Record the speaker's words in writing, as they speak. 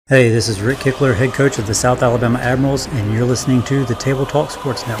Hey, this is Rick Kickler, head coach of the South Alabama Admirals, and you're listening to the Table Talk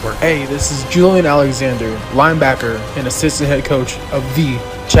Sports Network. Hey, this is Julian Alexander, linebacker and assistant head coach of the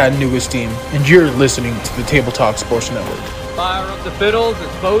Chattanooga team, and you're listening to the Table Talk Sports Network. Fire up the fiddles,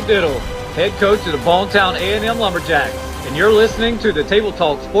 it's Bo Diddle, head coach of the Balltown A&M Lumberjacks, and you're listening to the Table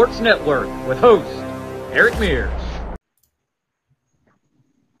Talk Sports Network with host Eric Mears.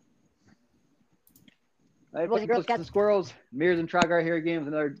 Hey, boys and girls, cats and squirrels, Mears and Trygar here again with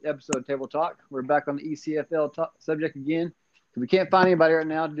another episode of Table Talk. We're back on the ECFL subject again. We can't find anybody right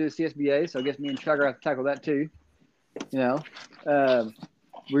now to do CSBA, so I guess me and Trygar have to tackle that too.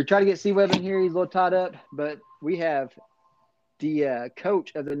 We're trying to get C-Web in here. He's a little tied up, but we have the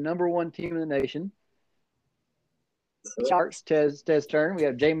coach of the number one team in the nation, Sharks, Tez Stern. We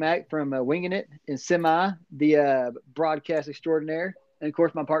have JMack from Winging It and Semi, the broadcast extraordinaire, and of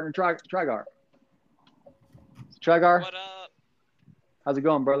course my partner Trygar. Trygar, what up? How's it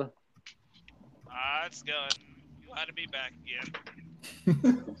going, brother? It's going. Glad to be back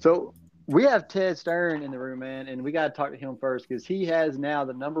again. So we have Ted Stern in the room, man, and we got to talk to him first because he has now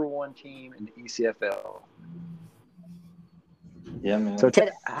the number one team in the ECFL. Yeah, man. So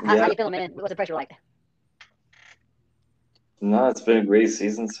Ted, how you feeling, man? What's the pressure like? No, it's been a great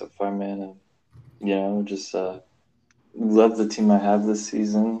season so far, man. And, just love the team I have this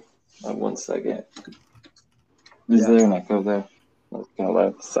season. 1 second. He's there and I go there. I was kind of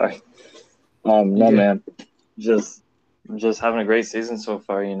loud. Sorry. No, man. Just having a great season so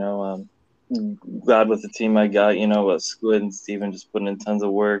far, glad with the team I got, with Squid and Steven just putting in tons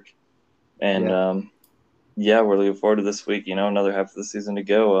of work. And, we're looking forward to this week, another half of the season to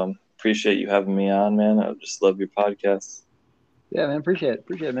go. Appreciate you having me on, man. I just love your podcast. Yeah, man. Appreciate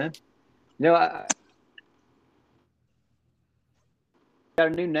it, man. I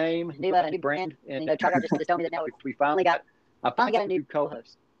got a new name, new brand, and Trygar just told me that now I finally got a new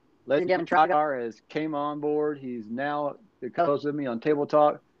co-host. Ladies and gentlemen, Trygar has came on board. He's now the co-host with me on Table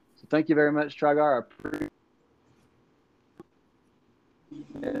Talk. So thank you very much, Trygar.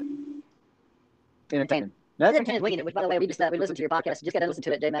 Entertaining. That's entertaining, Winging It, which, by the way, we listened to your podcast. Just got to listen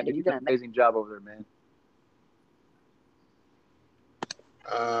to it, JMack. Dude, you've done an amazing job over there, man.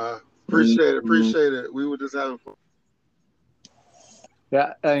 Appreciate it. We were just having fun.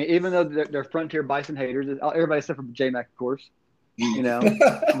 Yeah, even though they're Frontier Bison haters, everybody except for JMack, of course,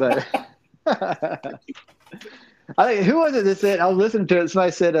 But I think who was it that said? I was listening to it.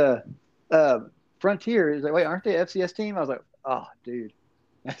 Somebody said, "Frontier." He's like, "Wait, aren't they an FCS team?" I was like, "Oh, dude,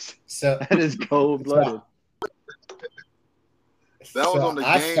 that is cold blooded." That was on the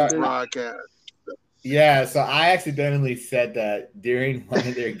game broadcast. Yeah, so I accidentally said that during one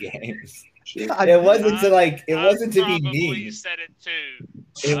of their games. It wasn't to be mean. Said it too.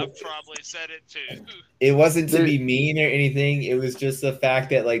 I probably said it too. It wasn't to be mean or anything. It was just the fact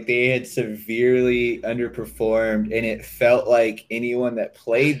that they had severely underperformed, and it felt like anyone that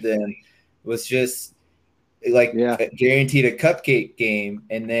played them was just guaranteed a cupcake game.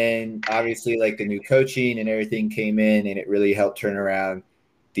 And then obviously the new coaching and everything came in, and it really helped turn around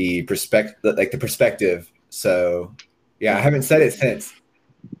the perspective. So yeah, I haven't said it since.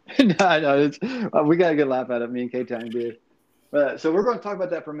 No, we got a good laugh out of it. Me and K-Town did. So we're going to talk about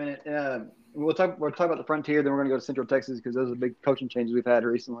that for a minute. We'll talk about the Frontier, then we're going to go to Central Texas because those are the big coaching changes we've had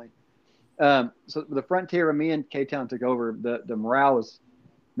recently. So the Frontier, when me and K-Town took over, the morale was,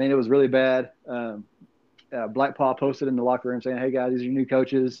 it was really bad. Black Paw posted in the locker room saying, "Hey guys, these are your new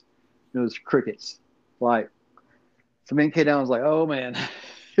coaches." And it was crickets. So me and K-Town was like, "Oh man,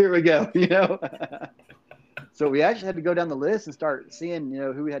 here we go," So we actually had to go down the list and start seeing,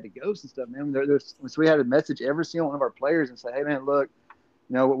 who we had to ghost and stuff, man. So we had to message every single one of our players and say, "Hey, man, look,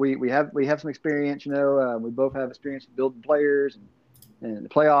 we have some experience. We both have experience building players and the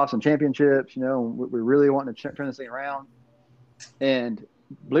playoffs and championships. And we're really wanting to turn this thing around." And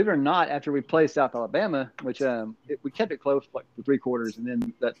believe it or not, after we played South Alabama, which we kept it close for 3 quarters, and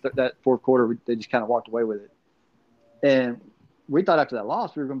then that fourth quarter they just kind of walked away with it. And we thought after that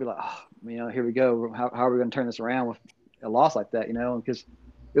loss we were going to be like, "Oh, here we go. How are we going to turn this around with a loss like that?" Because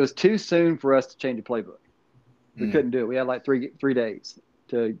it was too soon for us to change the playbook. We couldn't do it. We had 3 days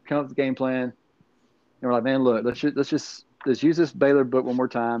to come up with the game plan, and we're like, "Man, look, let's use this Baylor book one more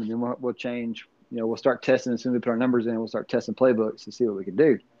time, and then we'll change. We'll start testing as soon as we put our numbers in. We'll start testing playbooks to see what we can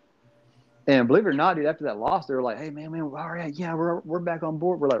do." And believe it or not, dude, after that loss, they were like, "Hey, man, all right, yeah, we're back on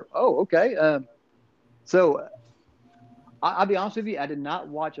board." We're like, "Oh, okay." So I'll be honest with you, I did not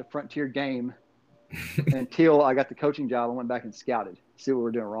watch a Frontier game until I got the coaching job and went back and scouted to see what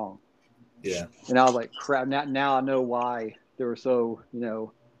we're doing wrong. Yeah. And I was like, crap, now I know why they were so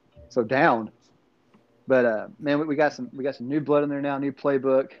down. But man, we got some new blood in there now, new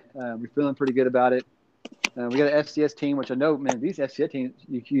playbook. We're feeling pretty good about it. We got an FCS team, which I know, man, these FCS teams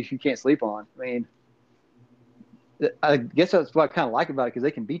you can't sleep on. I mean, I guess that's what I kind of like about it because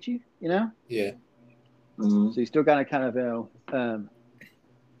they can beat you, you know. Yeah. So you still got to kind of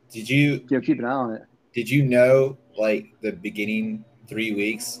Did you keep an eye on it. Did you know like the beginning 3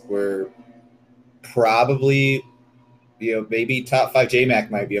 weeks were probably maybe top 5 JMack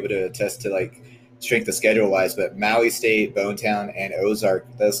might be able to attest to like strength of schedule wise, but Maui State, Bonetown, and Ozark,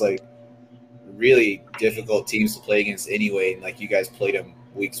 that's like really difficult teams to play against anyway. And like you guys played them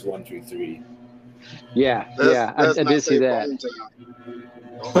weeks 1 through 3. Yeah, I did see that.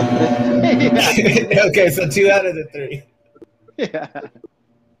 Yeah. Okay, so 2 out of the 3. Yeah.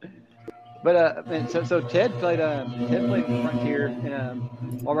 But so Ted played Frontier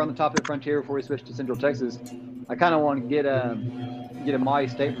while we're on the top of the Frontier before we switched to Central Texas. I kind of want to get a Maui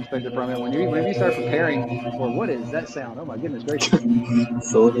State perspective from it. Whenever you start preparing for what is that sound? Oh my goodness gracious!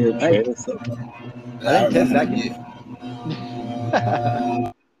 So you're I think Ted's back in.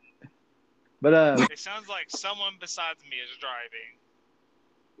 But it sounds like someone besides me is driving.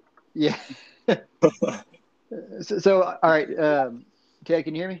 Yeah. so all right, Ted,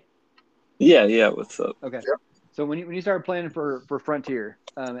 can you hear me? Yeah. What's up? Okay. Yep. So when you started planning for Frontier,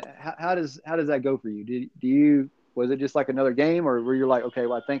 how does that go for you? Was it just like another game, or were you like, okay,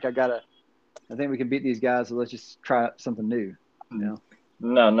 well, I think we can beat these guys, so let's just try something new? You know?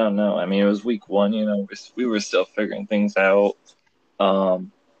 No. I mean, it was week 1. You know, we were still figuring things out.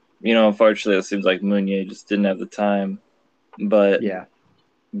 Unfortunately, it seems like Meunier just didn't have the time. But yeah,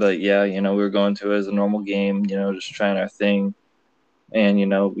 we were going to it as a normal game. Just trying our thing, and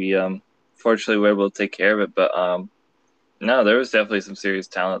we fortunately we were able to take care of it. But no, there was definitely some serious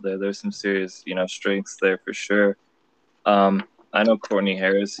talent there. There's some serious strengths there for sure. I know Courtney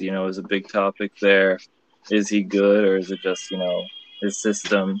Harris, is a big topic there. Is he good, or is it just his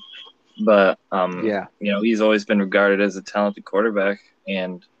system? But he's always been regarded as a talented quarterback,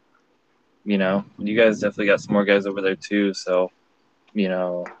 and you guys definitely got some more guys over there too. So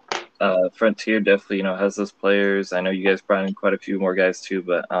Frontier definitely has those players. I know you guys brought in quite a few more guys too,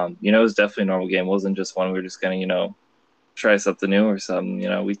 but it was definitely a normal game. It wasn't just one we were just gonna try something new or something.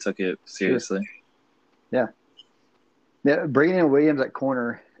 We took it seriously. Sure. Yeah, bringing in Williams at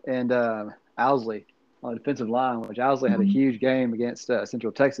corner and Owsley on the defensive line, which Owsley had a huge game against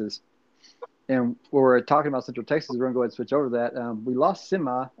Central Texas. And we're talking about Central Texas. We're going to go ahead and switch over to that. We lost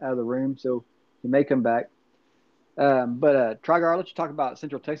Semi out of the room, so he may come back. But Trigar, I'll let you talk about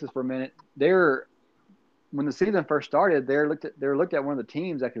Central Texas for a minute. When the season first started, they were looked at one of the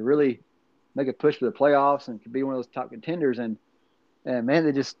teams that could really make a push for the playoffs and could be one of those top contenders. And man,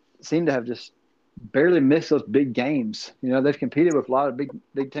 they just seem to have just barely missed those big games. They've competed with a lot of big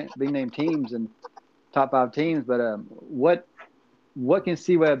name teams and top 5 teams. But what can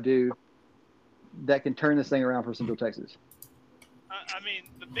C-Web do that can turn this thing around for Central Texas? I mean,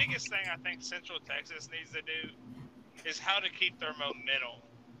 the biggest thing I think Central Texas needs to do is how to keep their momentum.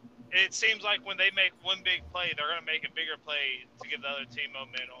 It seems like when they make one big play, they're going to make a bigger play to give the other team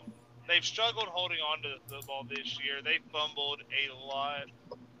momentum. They've struggled holding on to the football this year. They fumbled a lot.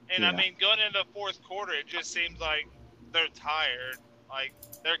 And, I mean, going into the fourth quarter, it just seems like they're tired, like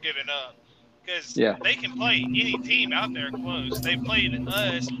they're giving up. Because they can play any team out there close. They played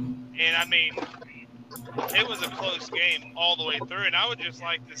us, and, I mean, it was a close game all the way through. And I would just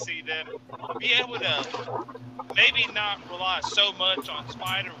like to see them be able to maybe not rely so much on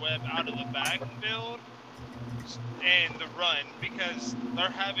Spiderweb out of the backfield and the run, because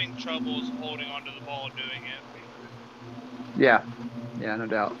they're having troubles holding onto the ball and doing it. Yeah, no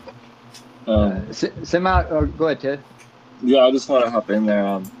doubt. Semi, go ahead, Ted. Yeah, I just want to hop in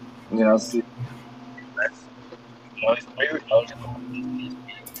there. See.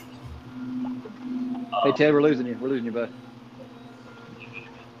 Hey, Ted, we're losing you. We're losing you, bud.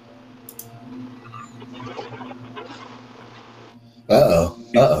 Uh-oh.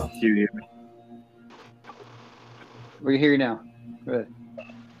 We can hear you now. Go ahead.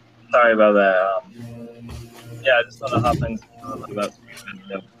 Sorry about that. I just want to hop in about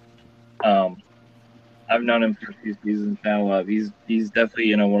Stephen. I've known him for a few seasons now. He's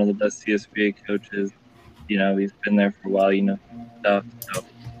definitely one of the best CSBA coaches. He's been there for a while. Stuff. So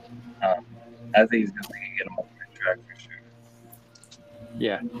I think he's definitely gonna get him on the right track for sure.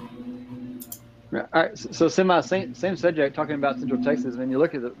 Yeah. All right. So same subject. Talking about Central Texas. When you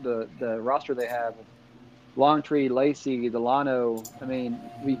look at the roster they have, Longtree, Lacey, Delano. I mean,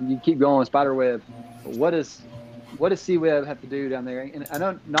 you keep going. Spiderweb. What does C-Web have to do down there? And I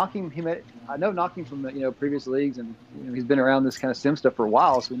know knocking from the previous leagues, and he's been around this kind of sim stuff for a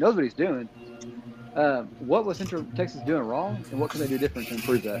while, so he knows what he's doing. What was Central Texas doing wrong, and what can they do different to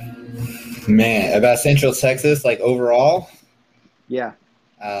improve that? Man, about Central Texas, like overall? Yeah.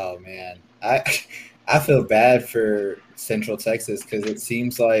 Oh man, I feel bad for Central Texas because it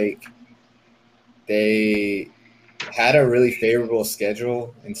seems like they had a really favorable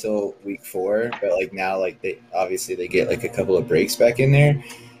schedule until week 4, but like now, like they get like a couple of breaks back in there,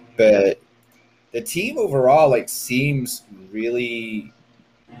 but the team overall like seems really.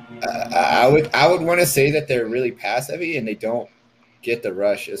 I would want to say that they're really pass heavy and they don't get the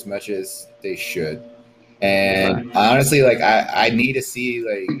rush as much as they should. And honestly, like I need to see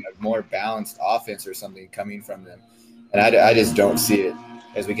like a more balanced offense or something coming from them, and I just don't see it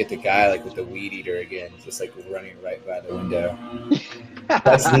as we get the guy like with the weed eater again, just like running right by the window.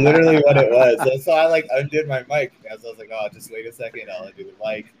 That's literally what it was. That's why I like undid my mic. I was like, oh, just wait a second, I'll undo the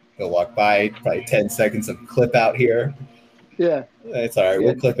mic. He'll walk by, probably 10 seconds of clip out here. Yeah, it's all right.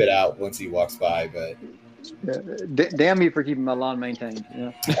 We'll clip it out once he walks by, but. Damn me for keeping my lawn maintained.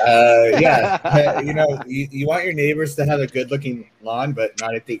 Yeah. You want your neighbors to have a good-looking lawn, but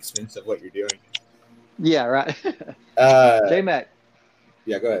not at the expense of what you're doing. Yeah, right. JMack.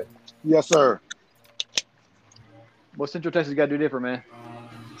 Yeah, go ahead. Yes, sir. What Central Texas got to do different, man?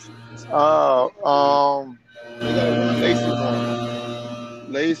 They got to run Lacey more.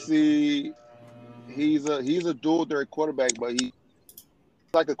 Lacey, he's a dual threat quarterback, but he's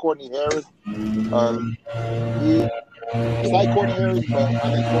like a Courtney Harris. He's like Courtney Harris, but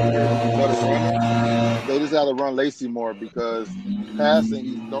I think Courtney Harris is a better runner. They just got to run Lacey more because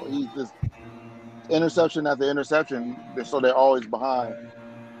passing, he's just interception after interception, so they're always behind.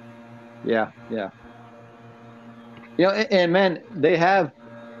 Yeah. And man, they have.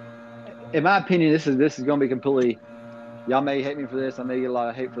 In my opinion, this is going to be completely. Y'all may hate me for this. I may get a lot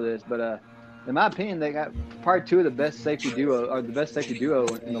of hate for this, but in my opinion, they got probably two of the best safety duo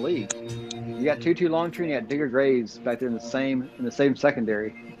in the league. You got Tutu Longtree and you got Digger Graves back there in the same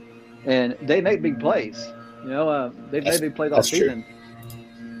secondary, and they make big plays. They've made big plays all season.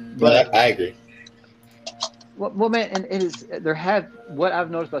 But I agree. Well, man, and it is what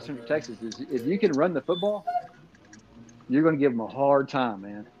I've noticed about Central Texas is if you can run the football, you're going to give them a hard time,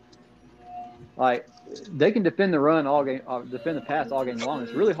 man. Like they can defend the run all game, defend the pass all game long.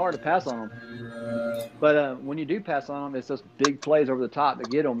 It's really hard to pass on them. But when you do pass on them, it's those big plays over the top that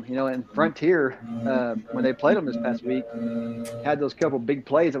get them. And Frontier, when they played them this past week, had those couple big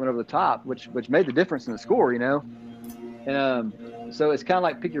plays that went over the top, which made the difference in the score. And so it's kind of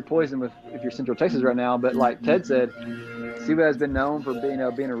like pick your poison if you're Central Texas right now. But like Ted said, Siva has been known for being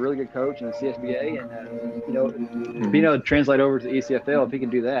a really good coach in the CSBA, and being able to translate over to the ECFL. If he can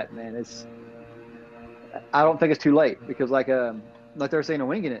do that, man, I don't think it's too late because like they're saying,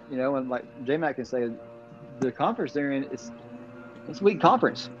 winging it, and like JMack can say, the conference they're in, it's a weak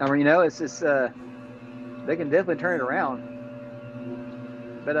conference. I mean, it's they can definitely turn it around.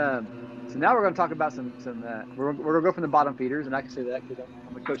 But so now we're going to talk about some we're going to go from the bottom feeders, and I can say that because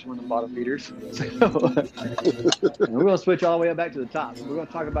I'm the coach of one of the bottom feeders. So and we're going to switch all the way up back to the top. We're going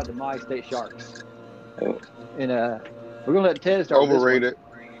to talk about the Mile State Sharks, and we're going to let Ted start. Overrated.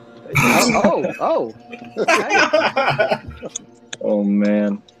 Oh. Oh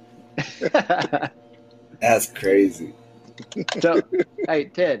man. That's crazy. So, hey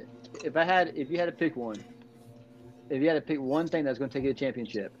Ted, if you had to pick one thing that's going to take you to the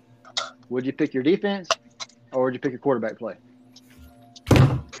championship, would you pick your defense or would you pick your quarterback play?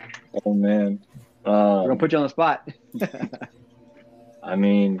 Oh man. We're going to put you on the spot. I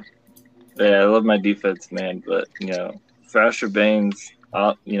mean, yeah, I love my defense, man, but Thrasher Baines,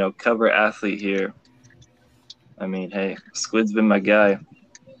 cover athlete here. I mean, hey, Squid's been my guy.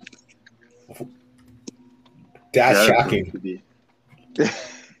 That's shocking.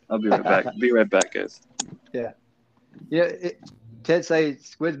 I'll be right back. Be right back, guys. Yeah. Ted say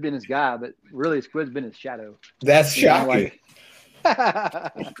Squid's been his guy, but really Squid's been his shadow. That's shocking.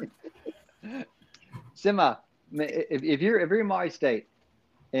 Sima, if you're in Murray State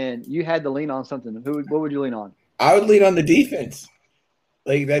and you had to lean on something, what would you lean on? I would lean on the defense.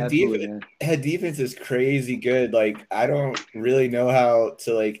 Like that defense is crazy good. Like I don't really know how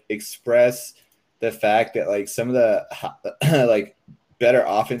to like express the fact that like some of the like better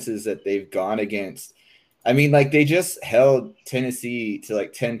offenses that they've gone against. I mean, like they just held Tennessee to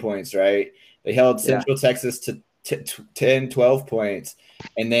like 10 points, right? They held Central Texas to 10, 12 points.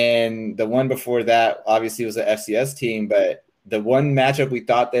 And then the one before that obviously was the FCS team, but the one matchup we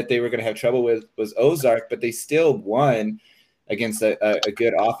thought that they were going to have trouble with was Ozark, but they still won against a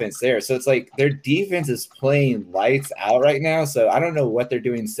good offense there. So it's like their defense is playing lights out right now. So I don't know what they're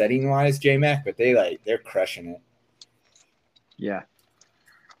doing setting wise, JMack, but they're crushing it. Yeah.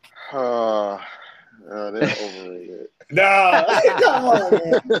 They're overrated. No, come on,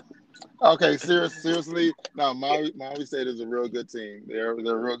 man. Okay, seriously. No, Maui State is a real good team. They're a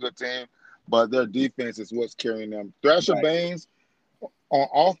real good team, but their defense is what's carrying them. Thrasher Baines on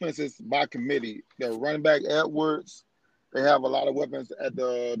offense is by committee. Their running back Edwards, they have a lot of weapons at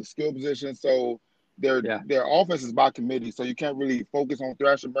the skill position, so their offense is by committee. So you can't really focus on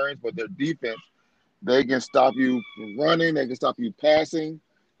Thrasher Baines, but their defense, they can stop you from running, they can stop you passing.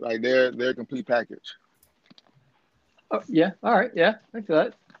 Like they're a complete package. Oh, yeah. All right. Yeah, I feel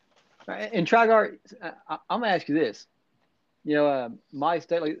that. And Trigar, I'm gonna ask you this. You know, my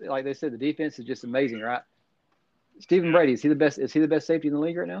state, like they said, the defense is just amazing, right? Stephen Brady, is he the best? Is he the best safety in the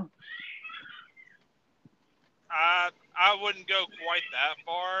league right now? I wouldn't go quite that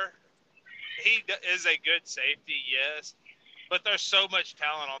far. He is a good safety, yes, but there's so much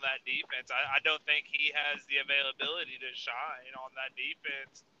talent on that defense. I don't think he has the availability to shine on that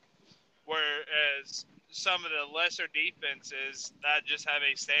defense. Whereas some of the lesser defenses that just have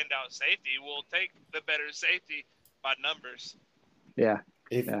a standout safety will take the better safety by numbers. Yeah.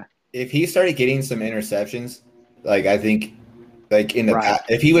 If he started getting some interceptions, like I think, like in the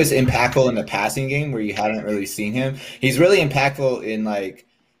if he was impactful in the passing game where you haven't really seen him, he's really impactful in like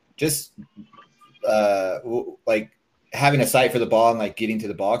just like having a sight for the ball and like getting to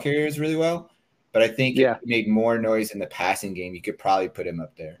the ball carriers really well. But I think if he made more noise in the passing game, you could probably put him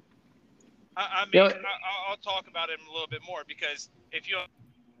up there. I mean, I'll talk about him a little bit more because if you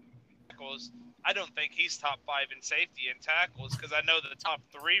tackles, I don't think he's top 5 in safety and tackles because I know that the top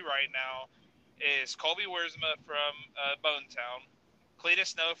 3 right now is Colby Wiersma from Bonetown, Cletus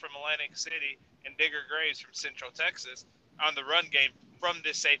Snow from Atlantic City, and Digger Graves from Central Texas on the run game from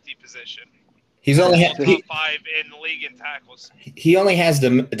this safety position. He's only top 5 in the league in tackles. He only has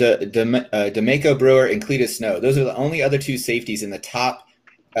D'Amico Brewer and Cletus Snow. Those are the only other 2 safeties in the top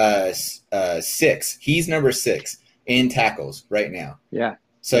 6. He's number 6 in tackles right now. Yeah.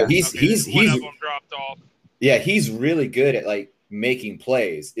 So he's one of them dropped off. Yeah, he's really good at like making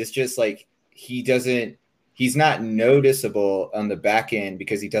plays. It's just like he's not noticeable on the back end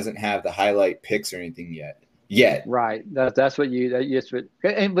because he doesn't have the highlight picks or anything yet. Right. That's what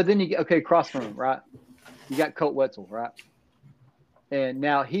but then you cross from him, right? You got Colt Wetzel, right? And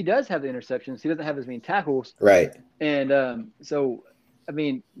now he does have the interceptions. He doesn't have as many tackles. Right. And so I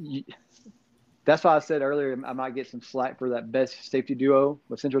mean, that's why I said earlier I might get some slack for that best safety duo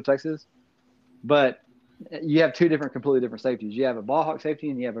with Central Texas. But you have 2 completely different safeties. You have a ball hawk safety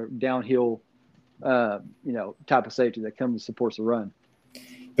and you have a downhill, type of safety that comes and supports the run.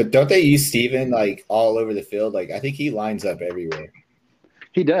 But don't they use Steven like all over the field? Like I think he lines up everywhere.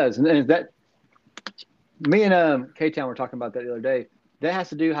 He does, and that me and K-Town were talking about that the other day. That has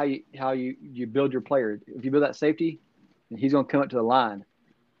to do how you build your player. If you build that safety, and he's going to come up to the line.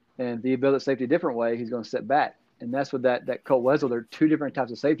 And if you build that safety a different way, he's going to step back. And that's what that Colt Wetzel, they're 2 different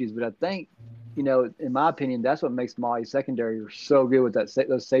types of safeties. But I think, in my opinion, that's what makes Molly's secondary so good with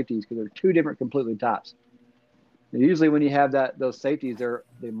those safeties because they're 2 different completely types. And usually when you have those safeties,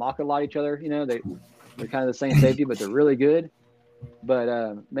 they mock a lot each other. They're kind of the same safety, but they're really good.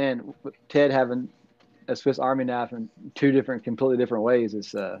 But, man, Ted having a Swiss Army knife in 2 completely different ways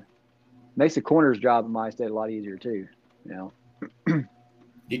is makes the corner's job in my state a lot easier too.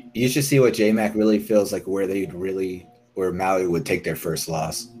 You should see what JMack really feels like where Maui would take their first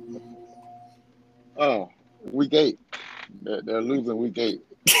loss. Oh, week 8. They're losing week 8.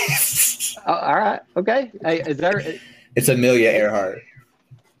 All right. Okay. Hey, it's Amelia Earhart.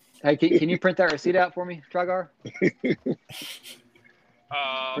 Hey, can you print that receipt out for me, Trigar? Print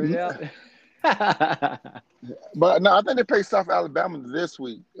it out. But no, I think they play South Alabama this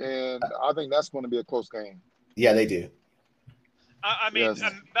week, and I think that's going to be a close game. Yeah, they do. I mean,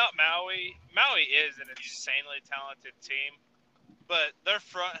 about Maui is an insanely talented team, but their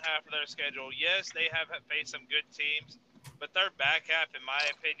front half of their schedule, yes, they have faced some good teams, but their back half, in my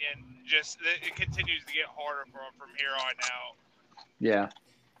opinion, it continues to get harder for them from here on out.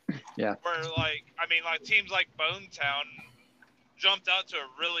 Yeah. Where, teams like Bonetown jumped out to a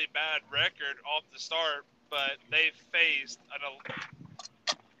really bad record off the start, but they've faced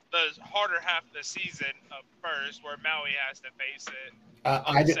the harder half of the season first, where Maui has to face it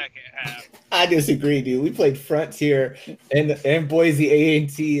the second half. I disagree, dude. We played Frontier and Boise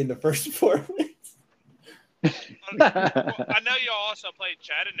A&T in the first 4 weeks. I know y'all also played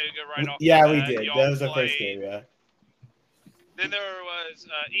Chattanooga right off. Yeah, we did. That was the first game. Yeah. Then there was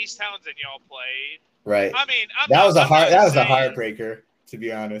East Townsend y'all played. Right. I mean, that was a heartbreaker, to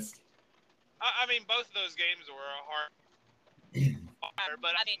be honest. I mean, both of those games were a hard.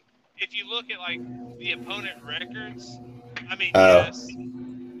 But I mean, if you look at like the opponent records, I mean, yes,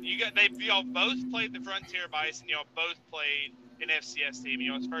 y'all both played the Frontier Bison. Y'all both played an FCS team.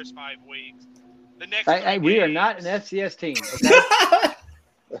 Its first 5 weeks. The next. Hey, we are not an FCS team.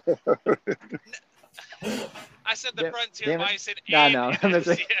 Okay. I said the Frontier Bison I and know. an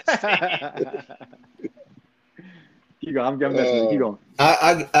FCS team. Keep going. I'm messing with you. Keep going.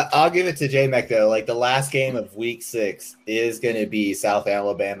 I'll give it to JMack though. Like the last game of Week 6 is going to be South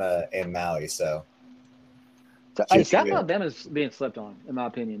Alabama and Maui. So South Alabama's being slept on, in my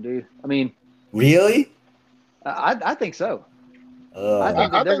opinion, dude. I mean, really? I think so. I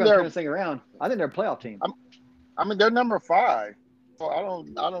think they're going to turn this thing around. I think they're a playoff team. I mean, they're number 5, so I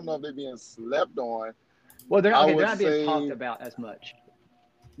don't know if they're being slept on. Well, they're not being talked about as much.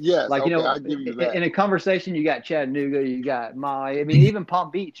 Yes, like I give you that. In a conversation, you got Chattanooga, you got Maui. I mean, even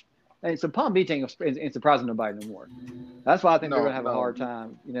Palm Beach. And so Palm Beach ain't surprising nobody no more. That's why I think they're going to have a hard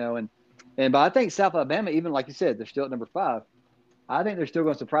time, but I think South Alabama, even like you said, they're still at number 5. I think they're still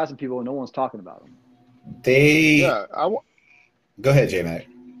going to surprise some people, and no one's talking about them. Go ahead, JMack.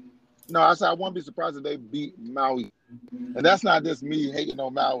 No, I said I wouldn't be surprised if they beat Maui, and that's not just me hating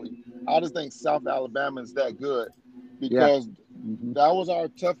on Maui. I just think South Alabama is that good because that was our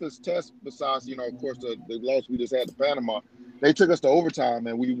toughest test. Besides, of course, the loss we just had to Panama. They took us to overtime,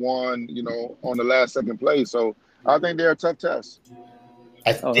 and we won, on the last second play. So I think they're a tough test.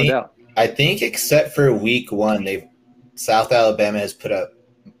 I think except for Week 1, South Alabama has put up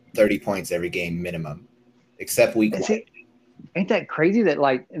 30 points every game minimum, except Week 1. Ain't that crazy that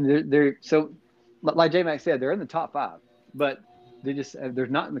they're so like JMack said, they're in the top 5, but they're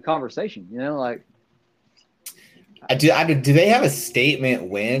not in the conversation. Do they have a statement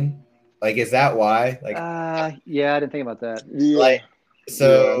win? Like, is that why? Yeah, I didn't think about that. Yeah.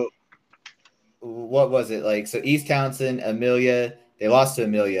 What was it like? So East Townsend, Amelia, they lost to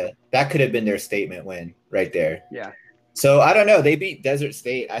Amelia. That could have been their statement win right there. Yeah. So I don't know. They beat Desert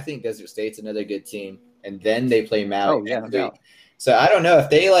State. I think Desert State's another good team, and then they play Maui. Oh yeah, no. So I don't know if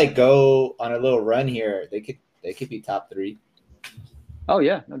they go on a little run here. They could be top 3. Oh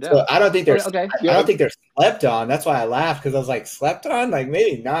yeah, no doubt. So I don't think they're okay. I don't think they're slept on. That's why I laughed, because I was like, slept on? Like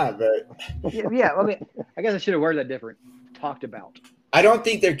maybe not, but yeah. I mean, I guess I should have worded that different. Talked about. I don't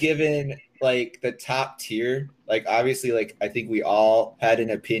think they're given the top tier. Obviously, I think we all had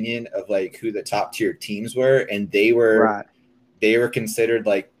an opinion of who the top tier teams were, and they were considered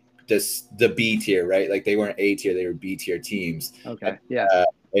the B tier, right? They weren't A tier, they were B tier teams. Okay. Yeah.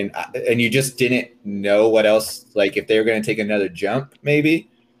 And you just didn't know what else, if they were going to take another jump,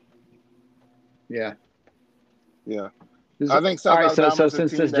 maybe. Yeah. Yeah. I think South Alabama so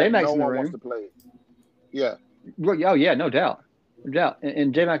since JMack's in the room, wants to play. Yeah. Oh yeah, no doubt.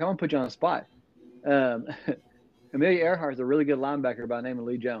 And JMack, I'm gonna put you on the spot. Amelia Earhart is a really good linebacker by the name of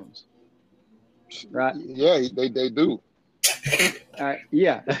Lee Jones. Right? Yeah, they do. All right.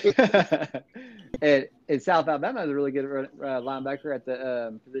 Yeah. and South Alabama is a really good linebacker at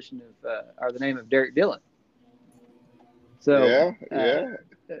the position of or the name of Derek Dillon. So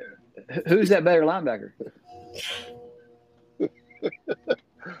who's that better linebacker?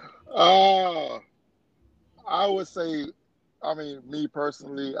 I would say, me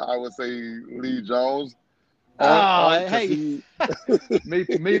personally, I would say Lee Jones. Hey,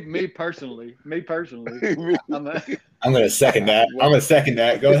 me personally. I'm going to second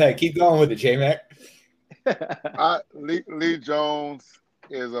that. Go ahead. Keep going with it, JMack. Lee Jones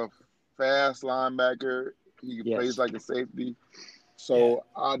is a fast linebacker. He plays like a safety. So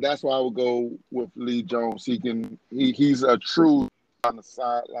that's why I would go with Lee Jones. He's a true on the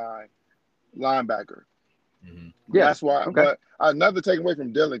sideline linebacker. Mm-hmm. Yeah, that's why. Okay. But another takeaway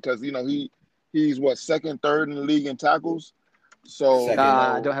from Dillon, because he's what, second, third in the league in tackles. So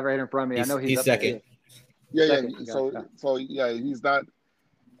I don't have it right in front of me. I know he's second. Second. So he's not.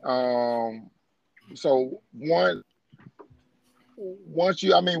 So once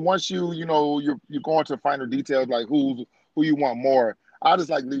you you're going to finer details like who you want more. I just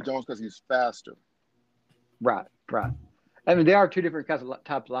like Lee Jones because he's faster. Right. I mean, there are two different types of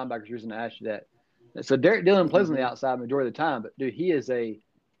linebackers. Reason to ask you that. So Derek Dillon plays on the outside majority of the time, but dude, he is a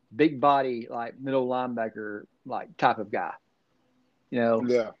big body, middle linebacker, type of guy. Yeah.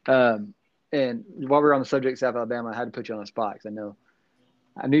 And while we're on the subject of South Alabama, I had to put you on the spot because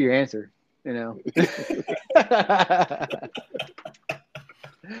I knew your answer. All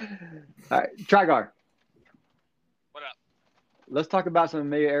right, Trigar. What up? Let's talk about some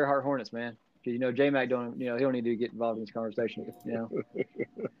Amelia Earhart Hornets, man. Because JMack he don't need to get involved in this conversation.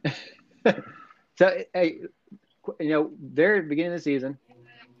 So hey, they're at the beginning of the season.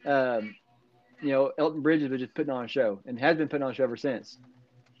 Elton Bridges was just putting on a show and has been putting on a show ever since.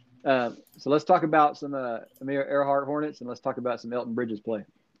 So let's talk about some Amelia Earhart Hornets and let's talk about some Elton Bridges play.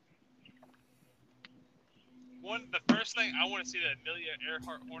 the first thing I want to see the Amelia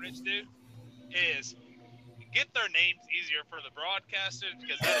Earhart Hornets do is get their names easier for the broadcasters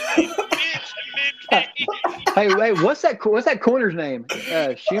because that is a mid-game. Hey, wait, what's that corner's name?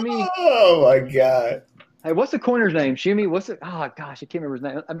 Shumi. Oh my god. Hey, what's the corner's name? Shumi. What's it? Oh gosh, I can't remember his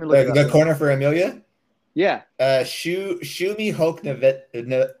name. I'm gonna look it up. The corner for Amelia? Yeah. Shumi Hulk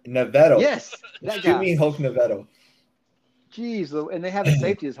Navedo. Yes, that guy. Shumi Hulk Navedo. Jeez, and they have a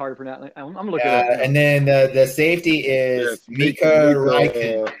safety is hard to pronounce. I'm gonna look it up. And then the safety is Mika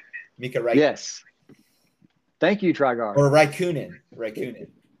Raikkonen. Mika Raikkonen. Yes. Thank you, Trigar. Or Raikkonen.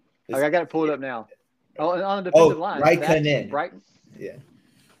 I got to pull it up now. Oh, on the defensive line. Raikkonen. Right. Yeah.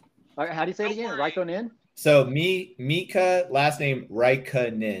 All right, how do you say it again? Raikkonen? So Mika, last name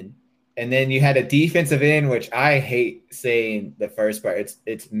Raikkonen. And then you had a defensive end, which I hate saying the first part.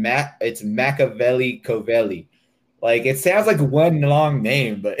 It's Machiavelli Covelli. Like, it sounds like one long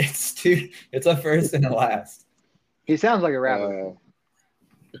name, but it's two. It's a first and a last. He sounds like a rapper.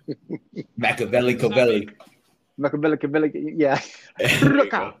 Machiavelli Covelli. Machiavelli, yeah. It's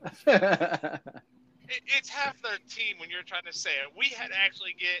half their team when you're trying to say it. We had to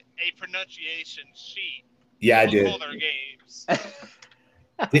actually get a pronunciation sheet. Yeah, I did. All their games.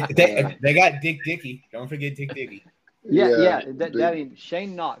 They got Dick Dickey. Don't forget Dick Dickey. Yeah. That means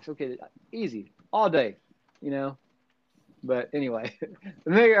Shane Knox. Okay, easy all day, you know. But anyway,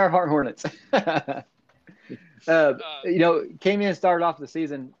 maybe our Heart Hornets. You know, came in and started off the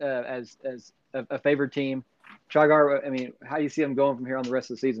season as a favored team. Trigar, I mean, how do you see them going from here on the rest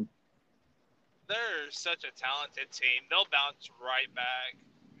of the season? They're such a talented team. They'll bounce right back.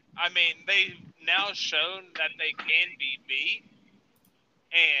 I mean, they've now shown that they can be beat.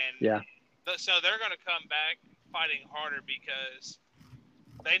 And so they're going to come back fighting harder because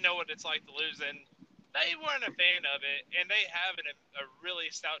they know what it's like to lose. And they weren't a fan of it. And they have a really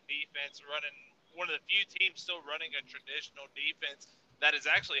stout defense running, one of the few teams still running a traditional defense that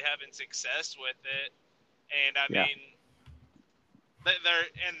is actually having success with it. And I mean,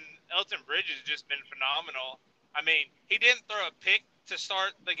 and Elton Bridges has just been phenomenal. I mean, he didn't throw a pick to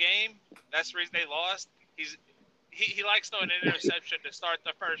start the game. That's the reason they lost. He likes throwing an interception to start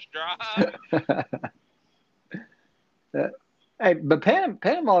the first drive. Hey, but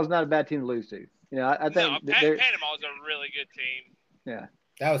Panama is not a bad team to lose to. You know, I think Panama is a really good team. Yeah,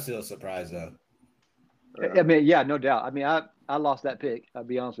 that was still a surprise though. I mean, yeah, no doubt. I mean, I lost that pick. I'll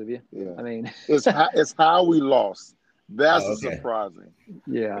be honest with you. Yeah. I mean, it's how we lost. That's surprising.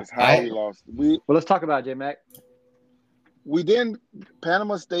 Yeah, it's how we lost. Well, let's talk about it, JMack. We didn't.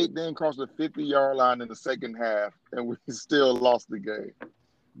 Panama State then crossed the 50-yard line in the second half, and we still lost the game.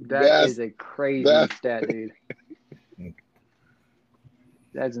 That is a crazy stat, dude.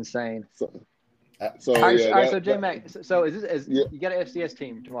 That's insane. So all right, so JMack. So is this? You got an FCS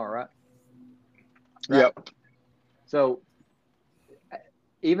team tomorrow, right? Yep. So,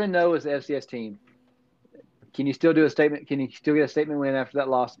 even though it's the FCS team, can you still do a statement? Can you still get a statement win after that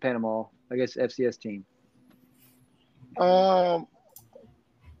loss to Panama against the FCS team? I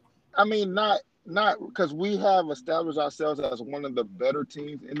mean, not because we have established ourselves as one of the better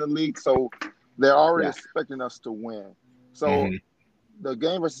teams in the league, so they're already expecting us to win. So the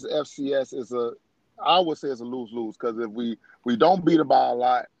game versus FCS I would say it's a lose-lose because if we don't beat them by a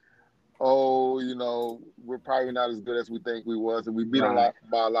lot, you know, we're probably not as good as we think we was, and we beat them by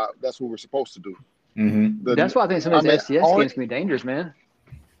a lot. That's what we're supposed to do. Mm-hmm. That's why I think some of these FCS games can be dangerous, man.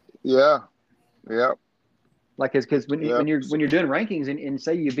 Yeah. Like, because when you're doing rankings and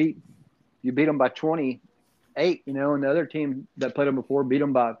say you beat them by 28, you know, and the other team that played them before beat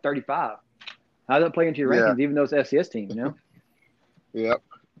them by 35. How does that play into your rankings, even though it's FCS team, you know? Yep.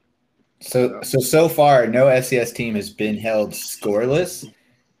 So far, no FCS team has been held scoreless,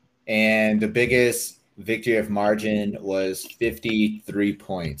 and the biggest victory of margin was 53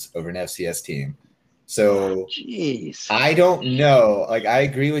 points over an FCS team. So I don't know. Like, I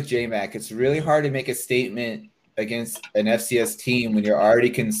agree with JMack. It's really hard to make a statement against an FCS team when you're already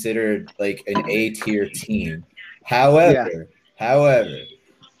considered like an A-tier team. However,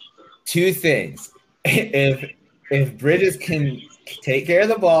 two things. If Bridges can take care of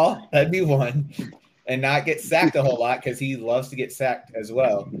the ball, that'd be one, and not get sacked a whole lot because he loves to get sacked as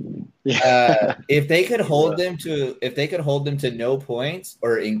well. If they could hold them to no points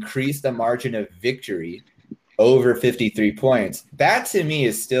or increase the margin of victory over 53 points, that to me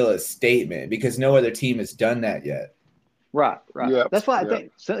is still a statement because no other team has done that yet. Right. Yep. That's why I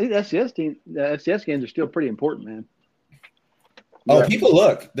think the FCS games are still pretty important, man. Oh, people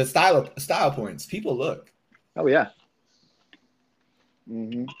look the style points. People look. Oh yeah.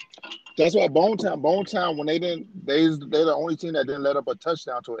 Mm-hmm. That's why Bonetown when they're the only team that didn't let up a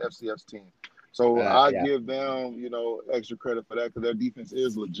touchdown to an FCS team. So I Yeah. give them, extra credit for that because their defense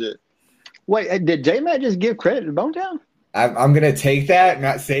is legit. Wait, did JMack just give credit to Bonetown? I'm gonna take that,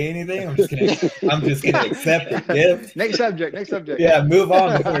 not say anything. I'm just gonna accept the gift. Next subject. Yeah, move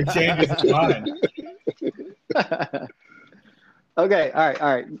on before he changes his mind. Okay,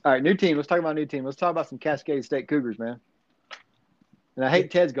 all right. New team. Let's talk about new team. Let's talk about some Cascade State Cougars, man. And I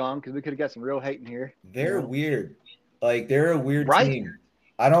hate Ted's gone because we could have got some real hate in here. They're weird. Like, they're a weird Right? team.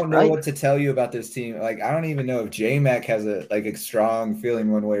 I don't know Right. what to tell you about this team. Like, I don't even know if JMack has a strong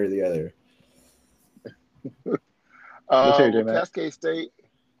feeling one way or the other. Let's hear it, JMack.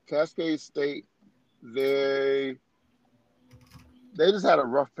 Cascade State, they just had a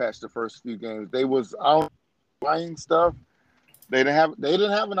rough patch the first few games. They was out playing stuff. They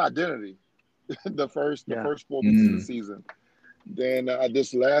didn't have an identity the first 4 weeks of the season. Then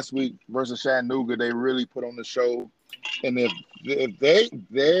this last week versus Chattanooga, they really put on the show. And if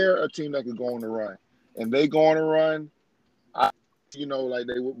they're a team that could go on the run, and they go on a run,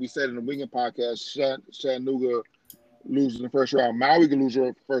 we said in the Winging podcast, Chattanooga loses in the first round. Maui can lose in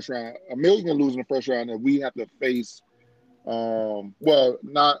the first round. Amelia can lose in the first round, and we have to face,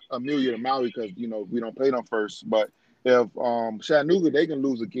 not Amelia and Maui because we don't play them first. But if Chattanooga, they can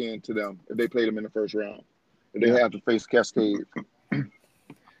lose again to them if they play them in the first round. If they have to face Cascade.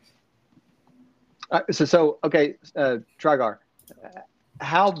 Okay, Trigar,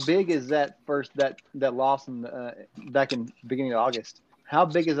 how big is that loss back in the beginning of August? How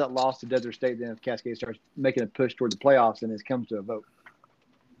big is that loss to Desert State then if Cascade starts making a push toward the playoffs and it comes to a vote?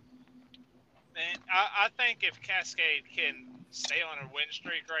 Man, I think if Cascade can stay on a win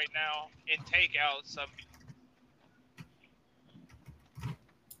streak right now and take out some.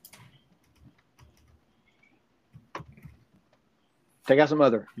 Take out some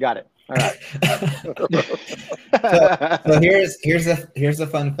other. Got it. All right. So here's a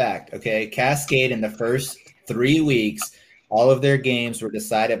fun fact. Okay, Cascade in the first 3 weeks, all of their games were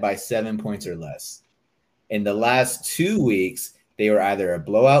decided by 7 points or less. In the last 2 weeks, they were either a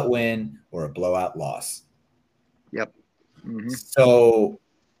blowout win or a blowout loss. Yep. Mm-hmm. So,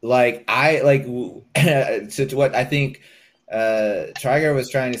 to what I think Triger was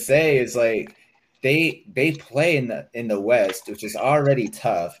trying to say is like they play in the West, which is already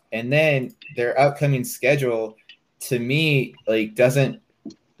tough, and then their upcoming schedule, to me, like doesn't.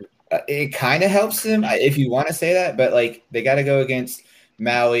 It kind of helps them if you want to say that, but like they got to go against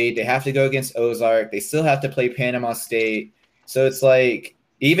Maui, they have to go against Ozark, they still have to play Panama State, so it's like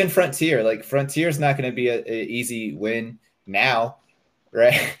even Frontier. Like Frontier's not going to be an easy win now,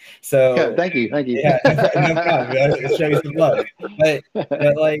 right? So yeah, thank you. Yeah, no problem. Show you some love, but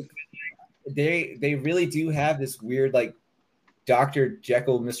like. They really do have this weird like Dr.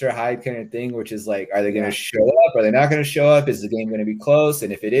 Jekyll, Mr. Hyde kind of thing, which is like, are they going to show up? Are they not going to show up? Is the game going to be close?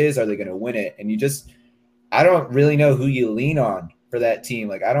 And if it is, are they going to win it? And I don't really know who you lean on for that team.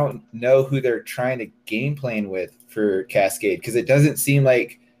 Like, I don't know who they're trying to game plan with for Cascade because it doesn't seem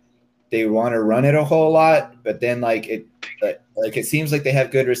like they want to run it a whole lot. But then it seems like they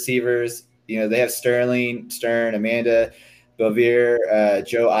have good receivers. They have Stern, Amanda, Bovir,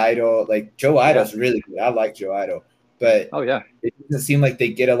 Joe Idol. Like Joe Idol's really good. I like Joe Idol, but it doesn't seem like they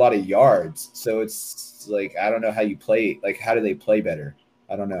get a lot of yards. So it's like I don't know how you play. Like how do they play better?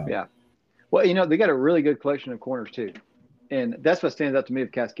 I don't know. Yeah, well, they got a really good collection of corners too, and that's what stands out to me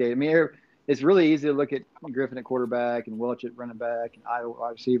of Cascade. I mean, it's really easy to look at Griffin at quarterback and Welch at running back and Idol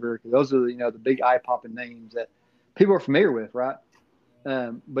wide receiver. Those are the big eye popping names that people are familiar with, right?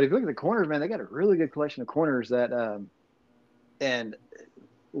 But if you look at the corners, man, they got a really good collection of corners that. And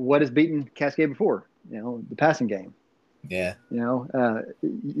what has beaten Cascade before? The passing game. Yeah.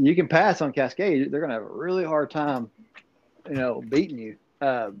 You can pass on Cascade. They're going to have a really hard time, beating you.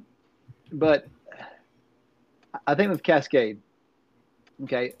 But I think with Cascade,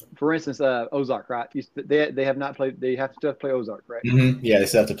 okay, for instance, Ozark, right? They have not played. They have to still play Ozark, right? Mm-hmm. Yeah, they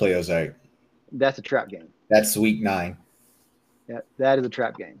still have to play Ozark. That's a trap game. That's week 9. Yeah, that is a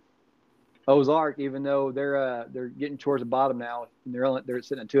trap game. Ozark, even though they're getting towards the bottom now, and they're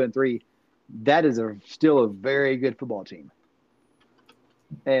sitting at 2-3, that is still a very good football team,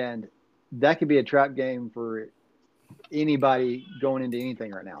 and that could be a trap game for anybody going into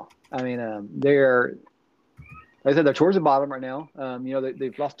anything right now. I mean, like I said, they're towards the bottom right now.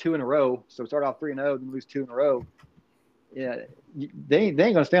 They've lost 2 in a row, so start off 3-0, then lose 2 in a row. Yeah, they ain't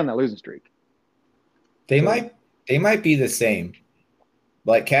gonna stay on that losing streak. They might be the same.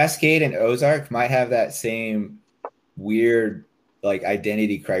 Like Cascade and Ozark might have that same weird like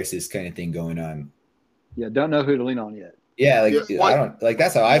identity crisis kind of thing going on. Yeah, don't know who to lean on yet. Yeah, I don't like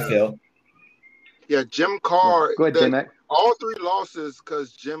that's how I feel. Yeah, Jim Carr. Go ahead, JMack. All 3 losses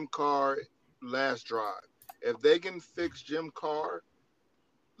because Jim Carr last drive. If they can fix Jim Carr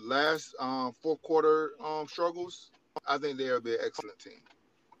last fourth quarter struggles, I think they'll be an excellent team.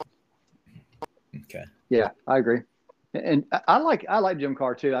 Okay. Yeah, I agree. And I like Jim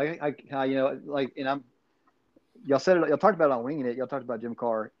Carr too. I y'all said it. Y'all talked about it on Winging It. Y'all talked about Jim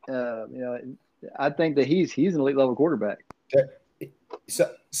Carr. I think that he's an elite level quarterback.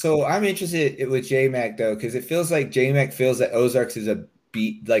 So I'm interested with JMack though, because it feels like JMack feels that Ozarks is a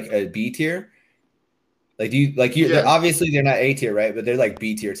B tier. Yes. Obviously they're not A tier, right? But they're like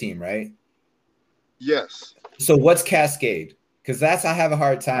B tier team, right? Yes. So what's Cascade? Because I have a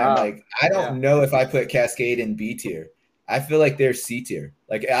hard time. I don't know if I put Cascade in B tier. I feel like they're C tier.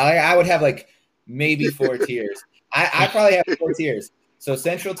 Like I would have like maybe 4 tiers. I probably have 4 tiers. So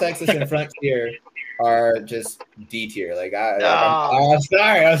Central Texas and Frontier are just D tier. Like I'm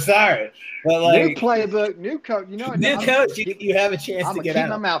sorry. But like new playbook, new coach. You know, new coach, you have a chance to get out. I'm gonna keep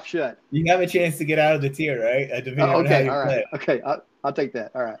my mouth shut. You have a chance to get out of the tier, right? Depending on how you play. Okay, I'll take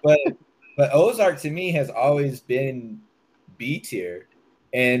that. All right. But Ozark to me has always been B tier,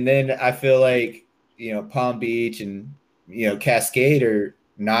 and then I feel like Palm Beach and Cascade are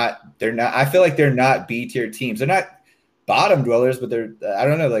not. They're not. I feel like they're not B tier teams. They're not bottom dwellers, but I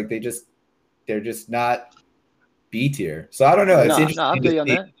don't know. Like they're just not B tier. So I don't know. It's interesting to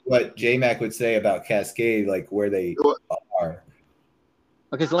see what JMack would say about Cascade, like where they are.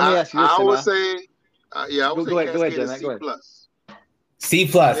 Okay, so let me ask you this. I would say, I would say go ahead, Cascade JMack. Go ahead. C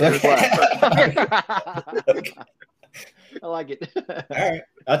plus. Okay. Okay. I like it. All right,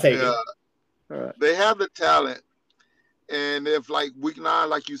 I'll take it. All right. They have the talent, and if like week 9,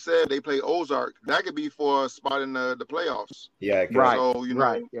 like you said, they play Ozark, that could be for a spot in the playoffs. Yeah, right. So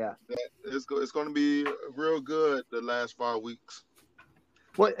yeah, it's going to be real good the last 5 weeks.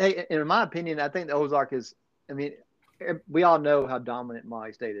 Well, hey, in my opinion, I think the Ozark is. I mean, we all know how dominant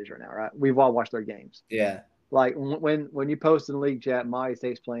Mile State is right now, right? We've all watched their games. Yeah. Like when you post in the league chat, Mile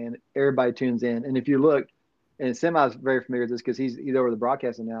State's playing, everybody tunes in, and if you look. And Semi's very familiar with this because he's over the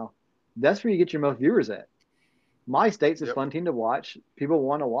broadcasting now. That's where you get your most viewers at. My State's a fun team to watch. People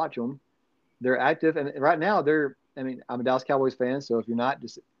want to watch them. They're active, and right now I'm a Dallas Cowboys fan, so if you're not,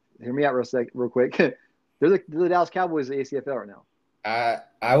 just hear me out real quick. they're the Dallas Cowboys of the ECFL right now.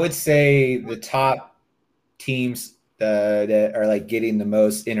 I would say the top teams that are like getting the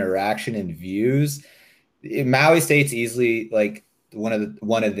most interaction and views. Maui State's easily like one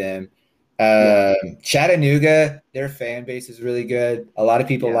of them. Chattanooga, their fan base is really good. A lot of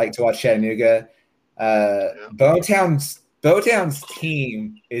people like to watch Chattanooga. Bowtown's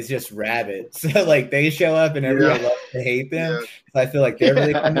team is just rabid. So like they show up and everyone loves to hate them. Yeah. So I feel like they're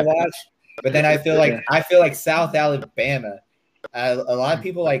really fun to watch. But then I feel like South Alabama. A lot of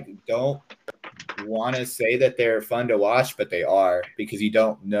people like don't want to say that they're fun to watch, but they are because you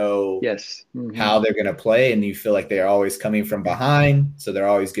don't know how they're going to play, and you feel like they're always coming from behind, so they're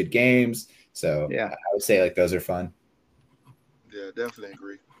always good games. So I would say like those are fun. Yeah, definitely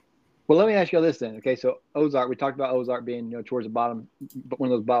agree. Well, let me ask you all this then. Okay, so Ozark, we talked about Ozark being towards the bottom,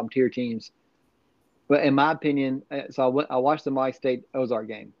 one of those bottom tier teams. But in my opinion, so I watched the Mile State Ozark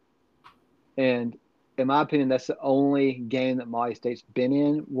game, and in my opinion, that's the only game that Mile State's been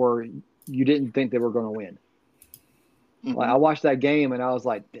in where you didn't think they were going to win. Mm-hmm. Like I watched that game and I was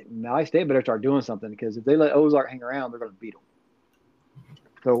like, Mile State better start doing something because if they let Ozark hang around, they're going to beat them.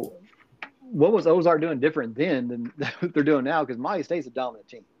 So what was Ozark doing different then than they're doing now? Because Mile State's a dominant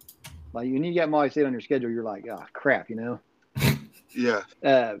team. Like when you got Mile State on your schedule, you're like, oh crap, Yeah.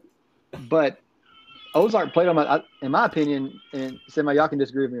 But Ozark played them, in my opinion, and Semi, y'all can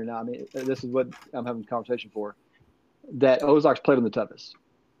disagree with me or not. I mean, this is what I'm having a conversation for. That Ozark's played them the toughest.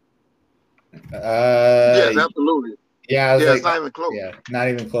 Yes, absolutely. Yeah, it's not even close. Yeah, not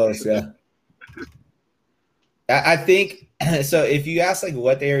even close. Yeah, I think so. If you ask like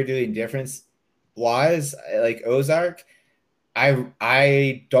what they are doing difference wise, like Ozark,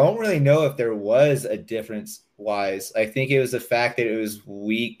 I don't really know if there was a difference wise. I think it was the fact that it was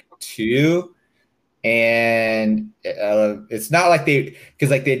week 2, and it's not like they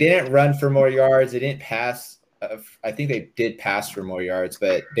didn't run for more yards, they didn't pass. I think they did pass for more yards,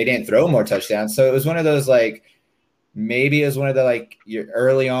 but they didn't throw more touchdowns. So it was one of those like maybe it was one of the like you're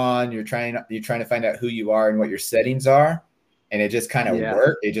early on, you're trying to find out who you are and what your settings are, and it just kind of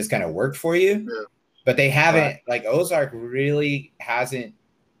worked. It just kind of worked for you. Yeah. But they haven't like Ozark really hasn't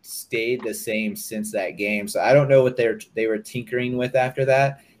stayed the same since that game. So I don't know what they were tinkering with after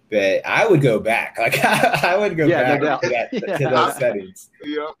that. But I would go back. Like I would go back to those settings.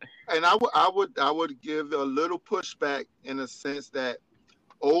 Yeah, and I would give a little pushback in the sense that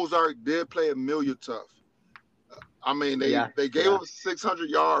Ozark did play Amelia tough. I mean, they gave up 600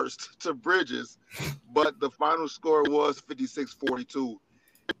 yards to Bridges, but the final score was 56-42.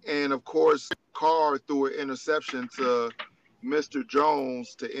 And, of course, Carr threw an interception to Mr.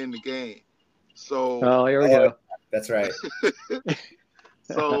 Jones to end the game. So, here we go. That's right.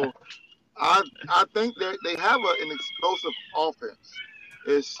 So I think they have an explosive offense.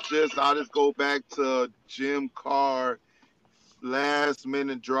 It's just I just go back to Jim Carr, last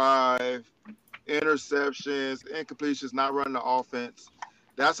minute drive, interceptions, incompletions, not running the offense.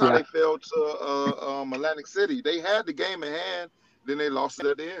 That's how they fell to Atlantic City. They had the game in hand, then they lost it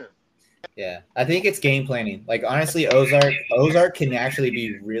at the end. Yeah, I think it's game planning. Like, honestly, Ozark can actually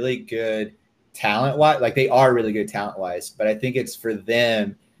be really good talent-wise. Like, they are really good talent-wise, but I think it's for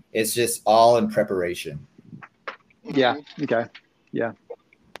them, it's just all in preparation. Yeah. Okay. Yeah.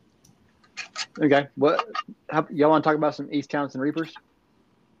 Okay. Y'all want to talk about some East Townsend Reapers?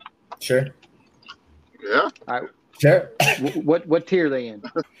 Sure. Yeah. All right. Sure. What tier are they in?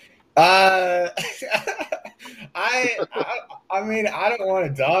 I mean, I don't want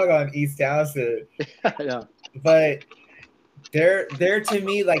to dog on East Townsend, but they're to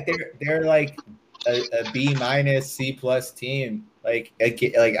me like they're like a B- C+ team. Like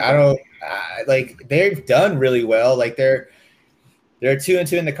I don't like they've done really well. Like they're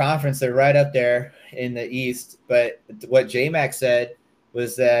 2-2 in the conference. They're right up there in the East. But what JMack said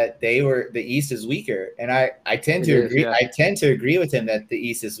was that the East is weaker, and I tend to agree. Yeah. I tend to agree with him that the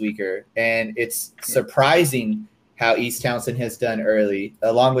East is weaker, and it's surprising how East Townsend has done early,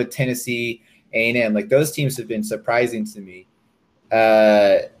 along with Tennessee, A&M. Like those teams have been surprising to me.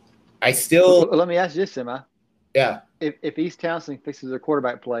 I still let me ask you this, Emma. Yeah. If East Townsend fixes their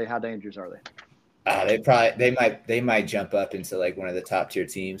quarterback play, how dangerous are they? They might jump up into like one of the top tier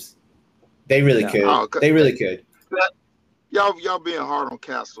teams. They really could. They really could. Y'all being hard on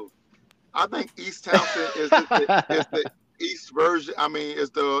Castle. I think East Townsend is the East version. I mean, it's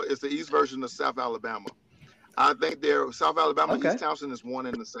the East version of South Alabama. I think South Alabama East Townsend is one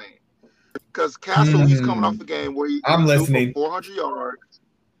and the same. Because Castle, he's coming off the game where he threw for 400 yards.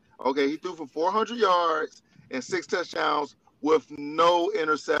 Okay, he threw for 400 yards and 6 touchdowns with no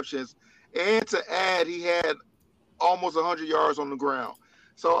interceptions. And to add, he had almost 100 yards on the ground.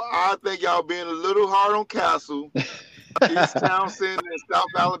 So I think y'all being a little hard on Castle. East Townsend and South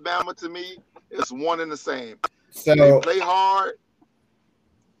Alabama, to me, is one and the same. So they play hard.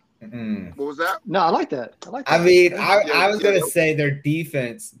 What was that? No, I like that. I mean, I was going to say their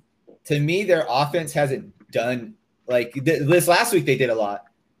defense. To me, their offense hasn't done like this last week. They did a lot,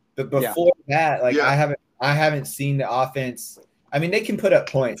 but before that, like I haven't seen the offense. I mean, they can put up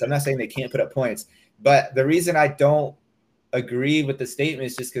points. I'm not saying they can't put up points, but the reason I don't agree with the statement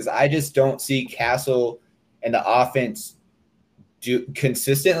is just because I just don't see Castle and the offense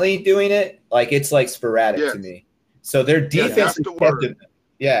consistently doing it. Like it's like sporadic to me. So their defense has kept them.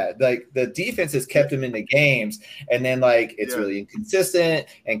 Yeah, like the defense has kept them in the games, and then like it's really inconsistent.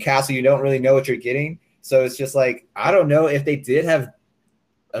 And Castle, you don't really know what you're getting. So it's just like I don't know if they did have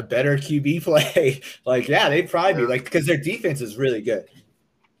a better QB play. Like they'd probably be like because their defense is really good.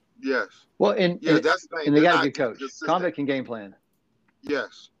 Yes. Well, and that's the thing. And they got a good coach. Convict can game plan.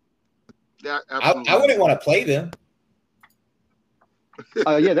 Yes. Yeah, I wouldn't want to play them.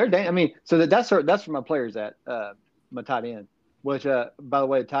 Yeah, they're. I mean, so that's where my players at. My tight end, which by the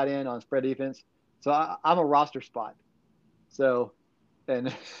way, tight end on spread defense. So I'm a roster spot. So,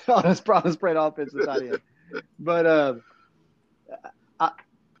 and on a spread offense, the tight end. But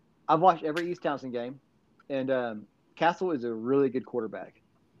I've watched every East Townsend game, and Castle is a really good quarterback.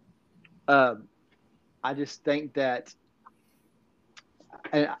 I just think that.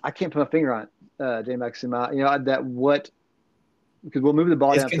 And I can't put my finger on it, JMack. You know because we'll move the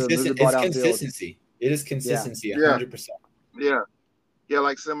ball downfield. It's consistency. It is consistency, 100%. Yeah.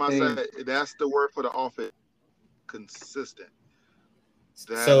 Like Semi said, that's the word for the offense. Consistent.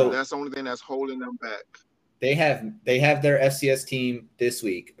 That's the only thing that's holding them back. They have their FCS team this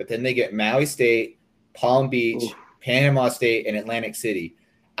week, but then they get Maui State, Palm Beach, Panama State, and Atlantic City.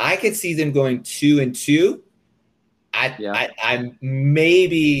 I could see them going 2-2. I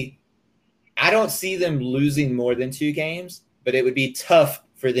don't see them losing more than 2 games, but it would be tough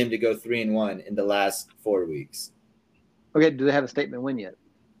for them to go 3-1 in the last 4 weeks. Okay, do they have a statement win yet?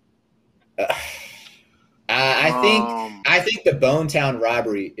 I think the Bonetown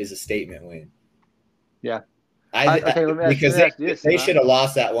robbery is a statement win. Yeah, because they should have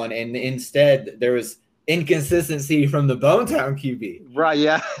lost that one, and instead there was inconsistency from the Bonetown QB. Right?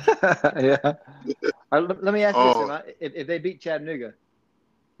 Yeah, yeah. Let me ask you this: if they beat Chattanooga,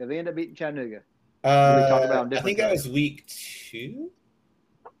 if they end up beating Chattanooga, we talk about them I think that was week 2.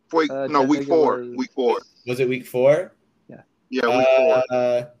 Week 4. Week 4. Was it week 4? Yeah, week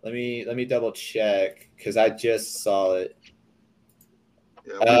 4. Let me double check because I just saw it.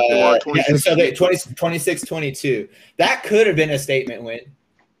 Yeah, week 4, 26. So they 26-22. That could have been a statement win.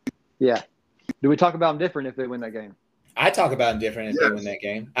 Yeah. Do we talk about them different if they win that game? I talk about them different if they win that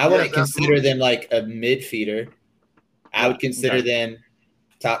game. I wouldn't consider them like a mid feeder. I would consider them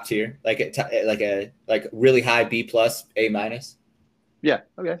top tier, like really high B+, A-. Yeah.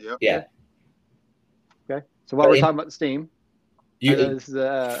 Okay. Yep. Yeah. Okay. So while we're talking about the Steam, this is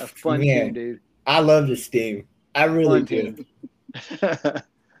a fun Man, team, dude. I love this team. I really do.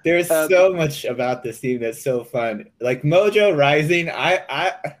 There's so much about this team that's so fun. Like Mojo Rising,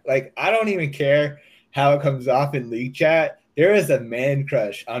 I don't even care how it comes off in league chat. There is a man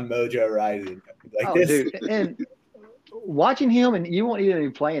crush on Mojo Rising. Dude, and watching him, and you won't even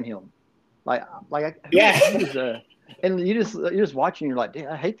be playing him. And you just watching, you're like, dude,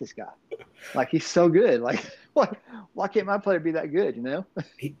 I hate this guy. Like he's so good. Like, why can't my player be that good? You know?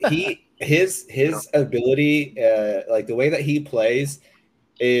 His ability, like the way that he plays,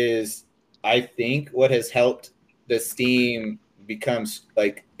 is I think what has helped this team becomes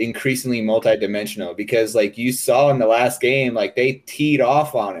like increasingly multidimensional, because like you saw in the last game, like they teed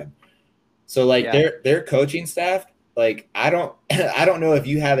off on him. So like their coaching staff, like I don't know if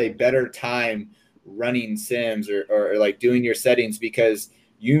you have a better time running sims or like doing your settings, because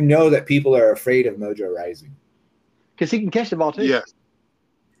you know that people are afraid of Mojo Rising. Because he can catch the ball too. Yes.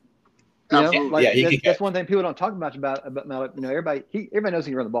 You know, like that's one thing people don't talk much about everybody knows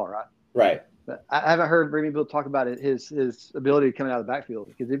he can run the ball, right? Right. But I haven't heard very many people talk about it, his ability coming out of the backfield.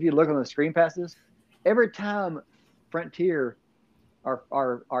 Because if you look on the screen passes, every time Frontier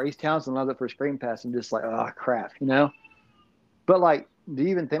or East Townsend lines up for a screen pass, I'm just like, oh crap, you know. But like, do you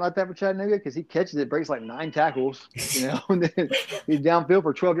even think like that for Chattanooga? Because he catches it, breaks like 9 tackles, you know, and then he's downfield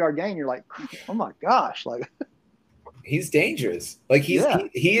for a 12-yard gain. You're like, oh my gosh, like. He's dangerous. Like he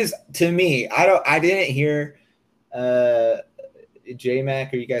is to me. I didn't hear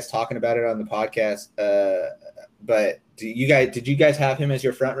JMack or you guys talking about it on the podcast. But did you guys have him as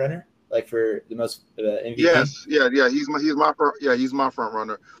your front runner, like for the most MVP? Yes, yeah. He's my front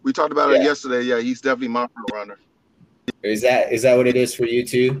runner. We talked about it yesterday. Yeah, he's definitely my front runner. Is that what it is for you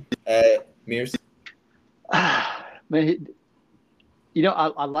too, Mears? Man,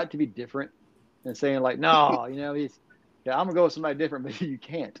 I like to be different and saying like, no, you know, I'm gonna go with somebody different, but you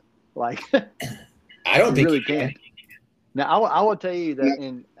can't. Like, I don't think really you can. Now, I will tell you that,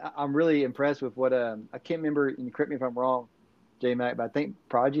 and I'm really impressed with what I can't remember, and correct me if I'm wrong, JMack, but I think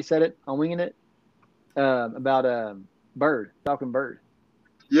Prodigy said it on Winging It about Falcon Bird.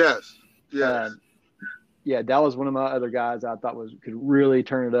 Yes. Yeah, that was one of my other guys I thought could really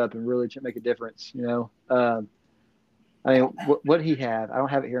turn it up and really make a difference. You know, I mean, what did he have? I don't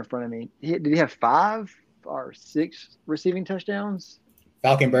have it here in front of me. Did he have 5 or 6 receiving touchdowns?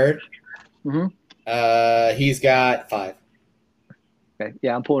 Falcon Bird? Mm-hmm. He's got 5. Okay.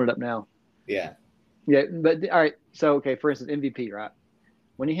 Yeah, I'm pulling it up now. Yeah. Yeah, but all right. So, okay, for instance, MVP, right?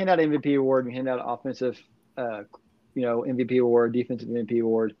 When you hand out an MVP award, you hand out an offensive, MVP award, defensive MVP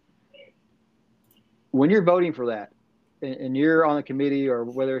award. When you're voting for that, and you're on a committee or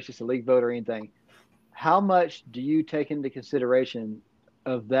whether it's just a league vote or anything, how much do you take into consideration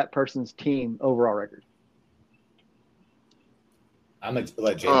of that person's team overall record? I'm going to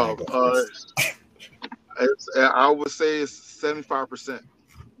let Jay go first. I would say it's 75%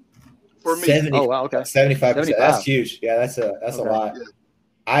 for me. 70, oh wow, okay, 75%. That's huge. Yeah, that's a lot.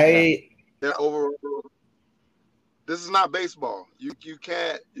 Yeah. Overall, this is not baseball. You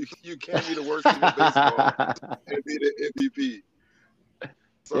can't be the worst team in baseball and be the MVP.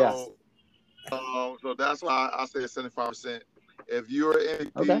 So so that's why I say 75%. If you're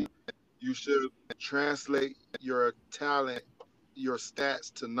an MVP, you should translate your talent, your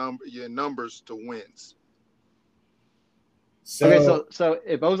stats to your numbers to wins. So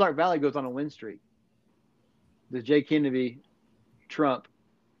if Ozark Valley goes on a win streak, does Jay Kennedy trump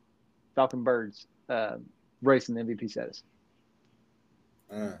Falcon Birds racing the MVP status?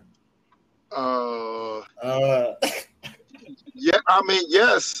 Yeah, I mean,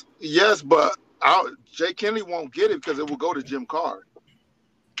 yes, but Jay Kennedy won't get it because it will go to Jim Carr.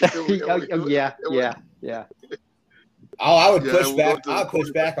 Yeah. Oh, I would push back. I'll push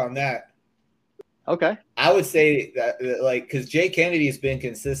back on that. Okay. I would say that because Jay Kennedy has been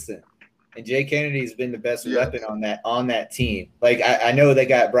consistent, and Jay Kennedy has been the best weapon on that team. Like I know they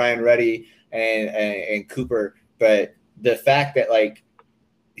got Brian Ruddy and Cooper, but the fact that like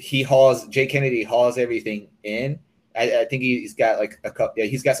Jay Kennedy hauls everything in. I think he's got like a couple. Yeah,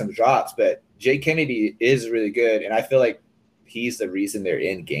 he's got some drops, but Jay Kennedy is really good, and I feel like he's the reason they're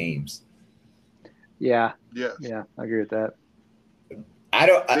in games. Yeah. Yes. Yeah, I agree with that.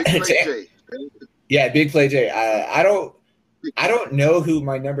 Big play Jay. Yeah, big play Jay. I don't know who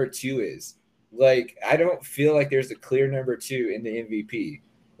my number 2 is. Like, I don't feel like there's a clear number 2 in the MVP.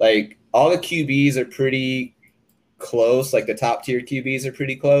 Like, all the QBs are pretty close. Like, the top tier QBs are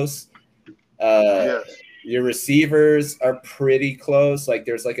pretty close. Yes. Your receivers are pretty close. Like,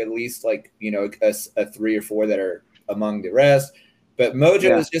 there's like at least like, you know, a 3 or 4 that are among the rest. But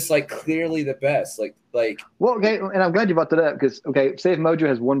Mojo is just like clearly the best. Like. Well, okay, and I'm glad you brought that up because say if Mojo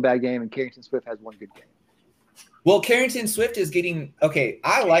has one bad game and Carrington Swift has one good game. Well, Carrington Swift is getting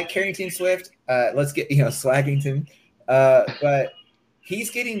I like Carrington Swift. Let's get Slaggington, but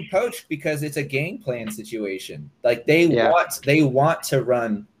he's getting poached because it's a game plan situation. Like they want to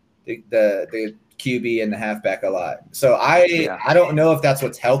run the QB and the halfback a lot. So I don't know if that's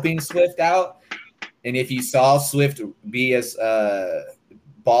what's helping Swift out, and if you saw Swift be as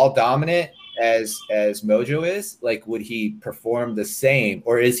ball dominant as Mojo is, like, would he perform the same,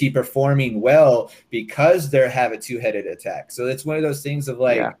 or is he performing well because they have a two-headed attack? So it's one of those things of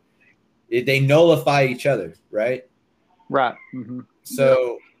like they nullify each other, right? Right. Mm-hmm.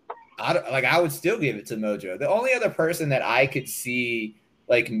 So I would still give it to Mojo. The only other person that I could see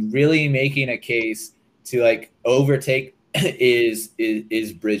like really making a case to like overtake is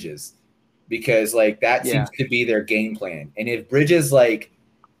Bridges, because like that seems to be their game plan. And if Bridges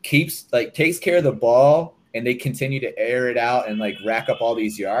takes care of the ball and they continue to air it out and like rack up all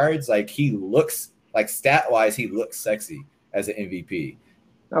these yards, like he looks like stat wise, he looks sexy as an MVP.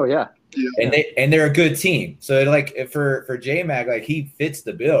 Oh yeah. And they're a good team. So like for JMack, like he fits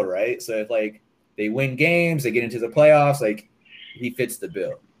the bill, right? So if like they win games, they get into the playoffs, like he fits the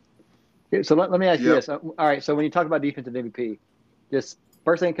bill. Okay, so let me ask you this. All right. So when you talk about defensive MVP, just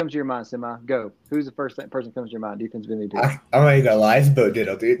first thing that comes to your mind, Semi, go. Who's the first person that comes to your mind? Defensive MVP. I'm not even gonna lie, it's Bo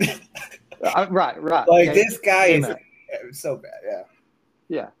Diddle, dude. Right. Like this guy is so bad. Yeah.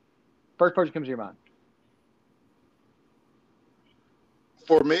 Yeah. First person comes to your mind.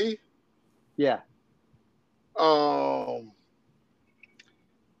 For me, yeah.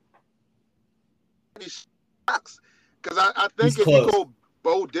 Because I think if you go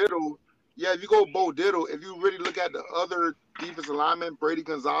Bo Diddle, if you really look at the other defensive linemen, Brady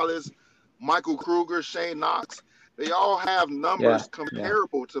Gonzalez, Michael Kruger, Shane Knox, they all have numbers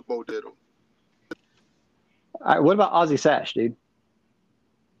comparable to Bo Diddle. All right, what about Ozzie Sash, dude?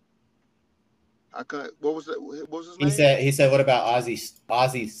 What was his name? He said, what about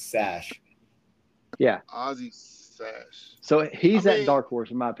Ozzie Sash? Yeah. Ozzie Sash. So he's that dark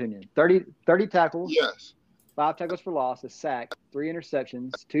horse, in my opinion. 30 tackles. Yes. 5 tackles for loss, a sack, 3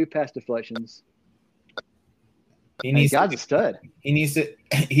 interceptions, 2 pass deflections. He's a stud. He's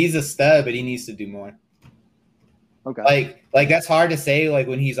a stud, but he needs to do more. Okay. Like that's hard to say. Like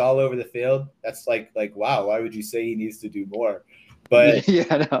when he's all over the field, that's like wow. Why would you say he needs to do more? But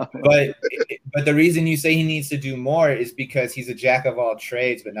but the reason you say he needs to do more is because he's a jack of all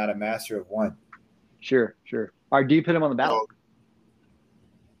trades, but not a master of one. Sure. All right, do you put him on the ballot?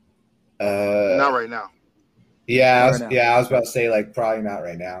 Not right now. Yeah, I was about to say like probably not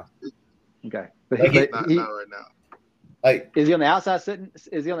right now. Okay, not right now. Like, is he on the outside sitting?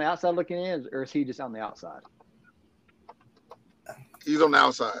 Is he on the outside looking in, or is he just on the outside? He's on the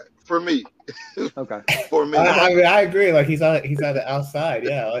outside for me. Okay. For me, I agree. Like he's on the outside.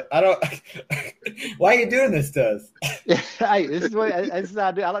 Yeah. Like, I don't. Why are you doing this to us? Hey, this is what I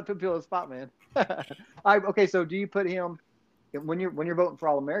do. I like putting people on the spot, man. All right. Okay. So, do you put him when you're voting for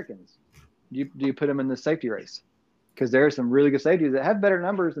All-Americans? Do you put him in the safety race? Because there are some really good safeties that have better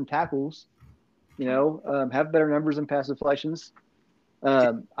numbers than tackles. You know, have better numbers than pass deflections.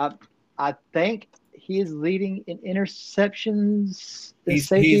 I think he is leading in interceptions.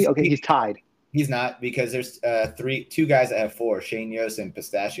 Safety. He's tied. He's not, because there's two guys that have 4: Shane Yost and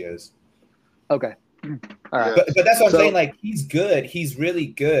Pistachios. Okay. All right. But that's what I'm saying. Like he's good. He's really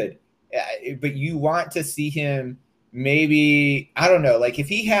good. But you want to see him. Maybe, I don't know, like if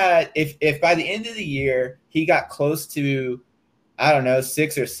by the end of the year he got close to, I don't know,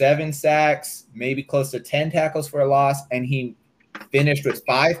 6 or 7 sacks, maybe close to 10 tackles for a loss, and he finished with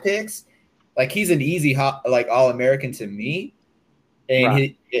 5 picks, like he's an easy All-American to me.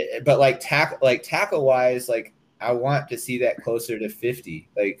 And but tackle wise, like I want to see that closer to 50,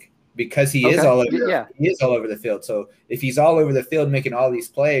 like because he is all over the field. So if he's all over the field making all these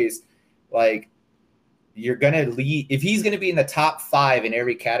plays, like you're gonna lead. If he's gonna be in the top 5 in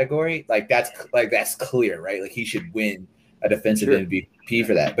every category, that's clear, right? Like he should win a defensive MVP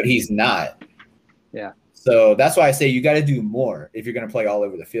for that, but he's not. Yeah. So that's why I say you got to do more. If you're gonna play all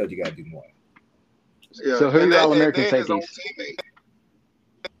over the field, you got to do more. Yeah. So who are and your then, All-American and then his own safeties?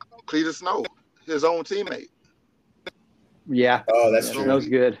 teammate, Cletus Snow, his own teammate. Yeah. Oh, that's His true. own Snow's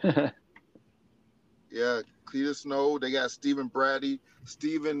good. Yeah, Cletus Snow. They got Stephen Brady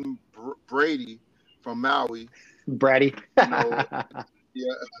from Maui. Brady. You know,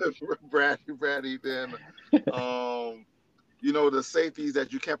 yeah, Brady. Then, you know, the safeties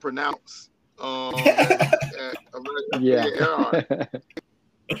that you can't pronounce. Yeah.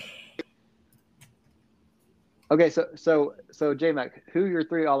 Okay, so JMack, who are your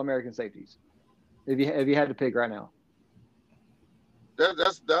 3 All-American safeties? If you had to pick right now.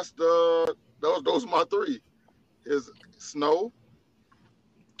 Those are my 3. Is Snow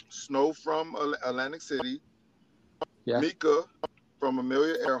from Atlantic City, Yeah. Mika from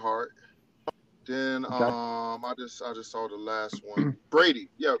Amelia Earhart. Then Okay. I just saw the last one. Brady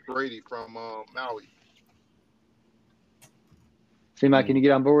from Maui. JMack, can you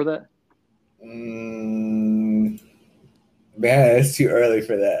get on board with that? Man, it's too early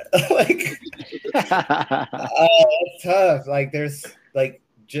for that. It's tough. Like, there's like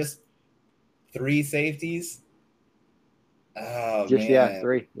just 3 safeties. Oh Just man, yeah,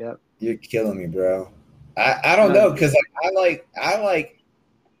 3. Yep. you're killing me, bro. I don't know, because I'm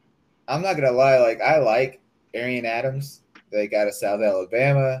not gonna lie, like I like Arian Adams, like out of South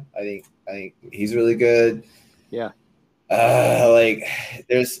Alabama. I think he's really good. Yeah. Like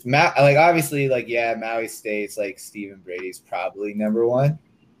there's like obviously like Maui State's like Stephen Brady's probably number 1,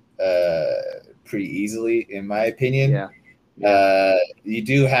 pretty easily in my opinion. Yeah. You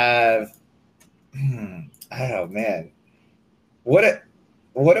do have, I don't know, man. What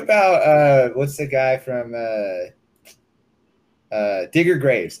about what's the guy from Digger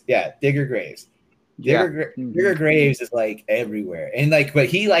Graves? Yeah, Digger Graves. Digger Graves is like everywhere, and like, but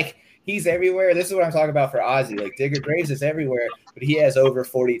he's everywhere. This is what I'm talking about for Ozzy. Like Digger Graves is everywhere, but he has over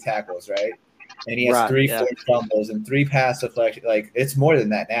 40 tackles, right? And he has 3 forced fumbles and 3 pass deflections. Like it's more than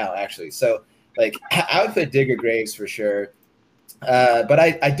that now, actually. So like I would put Digger Graves for sure. But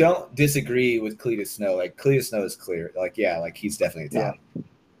I don't disagree with Cletus Snow. Like Cletus Snow is clear. Like like he's definitely top. Yeah.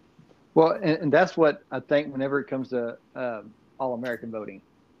 Well, and that's what I think whenever it comes to All-American voting,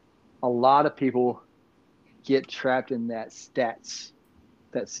 a lot of people get trapped in that stats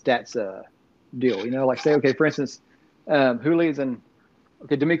deal. You know, like say, okay, for instance, who leads in?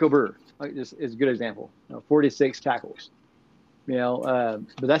 Okay, D'Amico Brewer is a good example. 46 tackles. You know,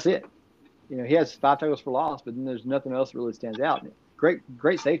 but that's it. You know, he has 5 tackles for loss, but then there's nothing else that really stands out. Great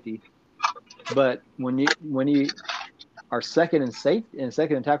safety, but when you are second in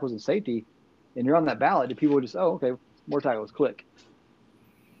tackles and safety, and you're on that ballot, the people just okay, more tackles, click.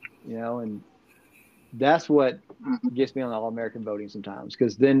 You know, and that's what gets me on the All-American voting sometimes,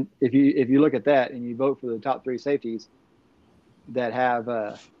 because then if you look at that and you vote for the top 3 safeties that have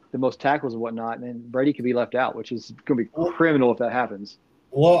the most tackles and whatnot, then Brady could be left out, which is going to be criminal if that happens.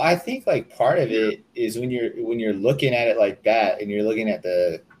 Well, I think like part of it is when you're looking at it like that, and you're looking at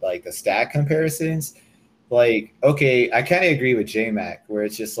the stat comparisons. Like, okay, I kind of agree with JMack, where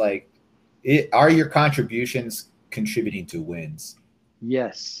it's just like, are your contributions contributing to wins?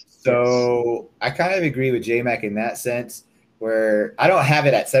 Yes. So I kind of agree with JMack in that sense, where I don't have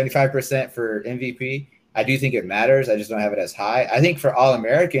it at 75% for MVP. I do think it matters. I just don't have it as high. I think for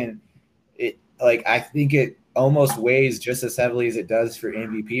All-American, I think it almost weighs just as heavily as it does for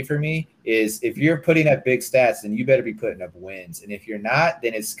MVP for me. Is if you're putting up big stats, then you better be putting up wins. And if you're not,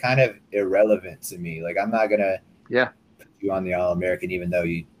 then it's kind of irrelevant to me. Like, I'm not going to put you on the All-American, even though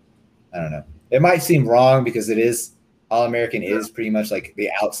I don't know. It might seem wrong because it is All-American is pretty much like the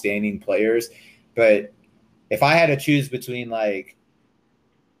outstanding players. But if I had to choose between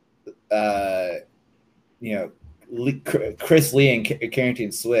Chris Lee and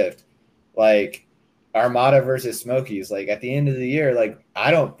Carrington Swift, like Armada versus Smokies, like at the end of the year, like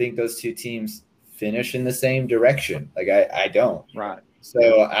I don't think those 2 teams finish in the same direction. Like I don't. Right.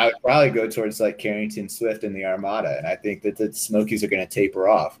 So I would probably go towards like Carrington Swift and the Armada, and I think that the Smokies are going to taper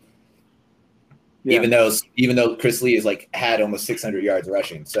off. Yeah. Even though Chris Lee has had almost 600 yards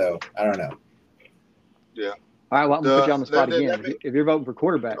rushing, so I don't know. Yeah. All right. Well, I'm gonna put you on the spot again. If you're voting for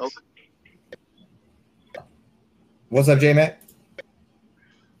quarterbacks, what's up, J-Mac?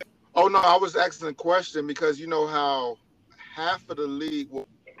 Oh no, I was asking a question because you know how half of the league,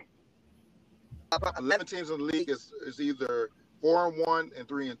 11 teams in the league is either 4-1 and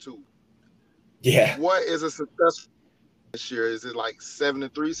 3-2. Yeah. What is a success this year? Is it like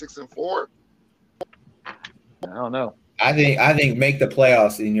 7-3, 6-4? I don't know. I think make the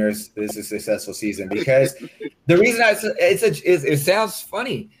playoffs in yours is a successful season, because the reason it sounds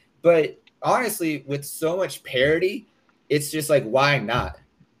funny, but honestly, with so much parity, it's just like, why not?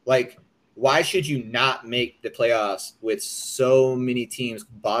 Like, why should you not make the playoffs with so many teams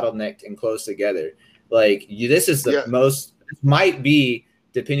bottlenecked and close together? Like this is the most might be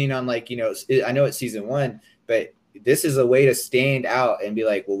depending on like, I know it's season 1, but this is a way to stand out and be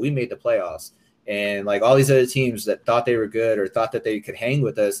like, well, we made the playoffs. And like all these other teams that thought they were good or thought that they could hang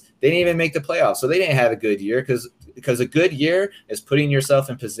with us, they didn't even make the playoffs. So they didn't have a good year because a good year is putting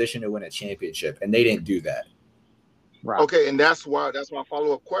yourself in position to win a championship. And they didn't do that. Right. Okay. And that's my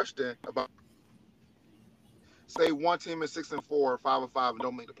follow-up question about, say one team is 6-4, 5-5, and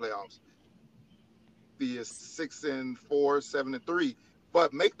don't make the playoffs. Be 6-4, 7-3,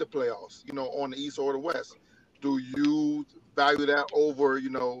 but make the playoffs, on the East or the West. Do you value that over,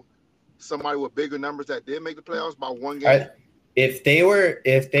 somebody with bigger numbers that did make the playoffs by one game? If they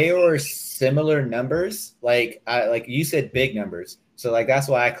were similar numbers, like you said, big numbers. So like that's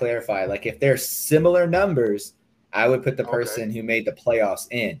why I clarify. Like if they're similar numbers, I would put the person who made the playoffs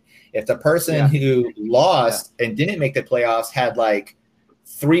in. If the person who lost and didn't make the playoffs had like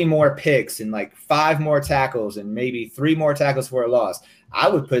 3 more picks and like 5 more tackles and maybe 3 more tackles for a loss, I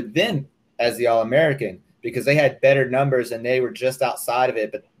would put them as the All-American because they had better numbers and they were just outside of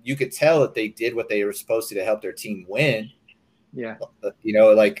it. But you could tell that they did what they were supposed to help their team win. Yeah.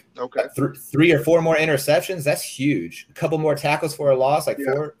 3 or 4 more interceptions, that's huge. A couple more tackles for a loss, like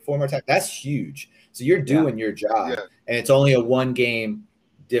four more tackles, that's huge. So you're doing your job, and it's only a 1-game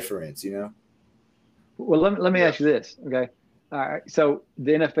difference, Well, let me ask you this, okay? All right. So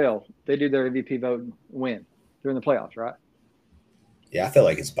the NFL, they do their MVP vote when during the playoffs, right? Yeah, I feel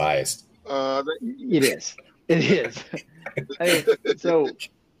like it's biased. It is. It is. I mean, so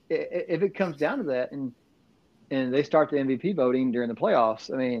if it comes down to that, and they start the MVP voting during the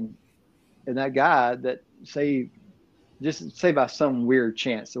playoffs, I mean, and that guy that say by some weird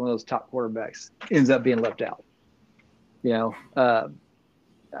chance that one of those top quarterbacks ends up being left out,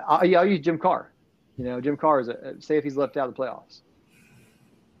 I'll use Jim Carr. Jim Carr say if he's left out of the playoffs,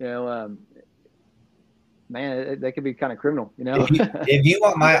 man, that could be kind of criminal, If you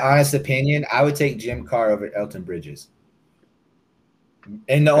want my honest opinion, I would take Jim Carr over Elton Bridges.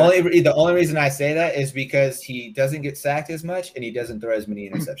 And the only reason I say that is because he doesn't get sacked as much and he doesn't throw as many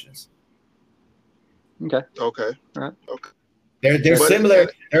interceptions. Okay. All right. Okay. They're similar.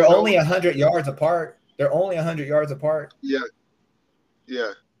 They're only 100 yards apart. They're only 100 yards apart. Yeah.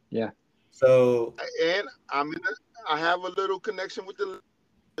 So, and I have a little connection with the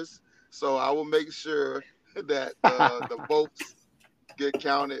listeners, so I will make sure that the votes get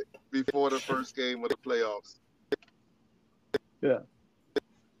counted before the first game of the playoffs. Yeah.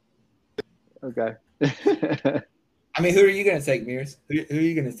 Okay. I mean, who are you going to take, Mears? Who are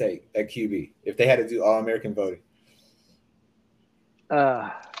you going to take at QB if they had to do All-American voting?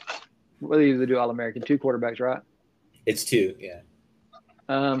 What do they usually do All-American? 2 quarterbacks, right? It's 2, yeah.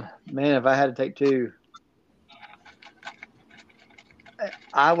 Man, if I had to take 2,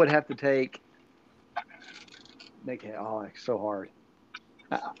 I would have to take. It's so hard.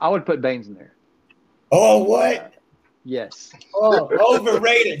 I would put Baines in there. Oh, what? Yes. Oh,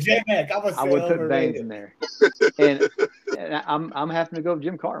 overrated, JMack. I would put Baines in there, and I'm having to go with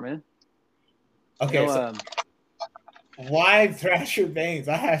Jim Carr, man. Okay. Why Thrasher Baines?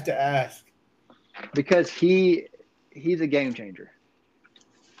 I have to ask. Because he's a game changer.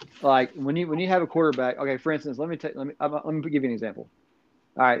 Like when you have a quarterback. Okay, for instance, let me give you an example.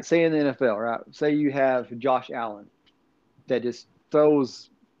 All right, say in the NFL, right? Say you have Josh Allen that just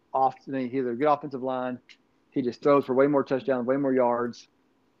throws off. He's a good offensive line. He just throws for way more touchdowns, way more yards.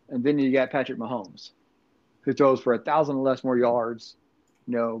 And then you got Patrick Mahomes, who throws for 1,000 less more yards,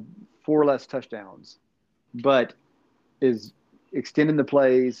 4 less touchdowns, but is extending the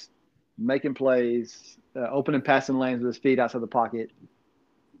plays, making plays, opening passing lanes with his feet outside the pocket.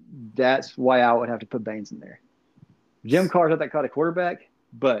 That's why I would have to put Baines in there. Jim Carr's not that kind of quarterback,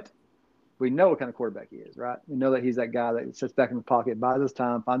 but we know what kind of quarterback he is, right? We know that he's that guy that sits back in the pocket, buys his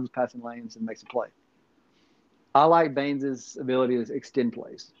time, finds his passing lanes, and makes a play. I like Baines' ability to extend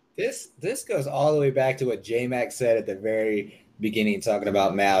plays. This goes all the way back to what JMack said at the very beginning, talking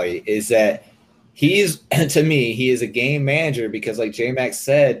about Maui, is that to me, he is a game manager because, like JMack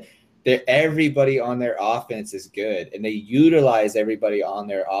said, that everybody on their offense is good, and they utilize everybody on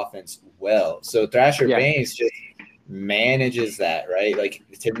their offense well. So Thrasher Baines just manages that, right? Like,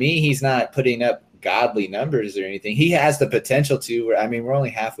 to me, he's not putting up godly numbers or anything. He has the potential to. I mean, we're only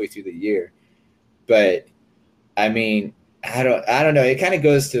halfway through the year, but I mean, I don't know. It kind of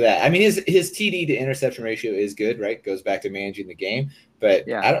goes to that. I mean, his TD to interception ratio is good, right? Goes back to managing the game, but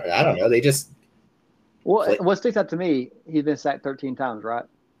I don't know. They just what sticks out to me, he's been sacked 13 times, right?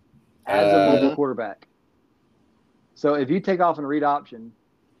 As a mobile quarterback. So if you take off and read option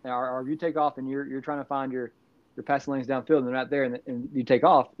or if you take off and you're trying to find your passing lanes downfield and they're not there and you take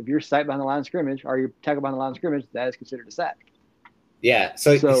off, if you're sacked behind the line of scrimmage or you're tackled behind the line of scrimmage, that is considered a sack. Yeah.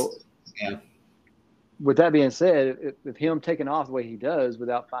 So yeah. With that being said, if him taking off the way he does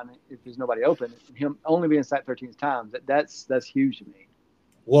without finding, if there's nobody open, him only being sacked 13 times, that's huge to me.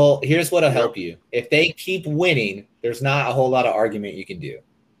 Well, here's what'll help you. If they keep winning, there's not a whole lot of argument you can do.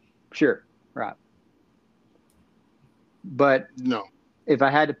 Sure. Right. But No. If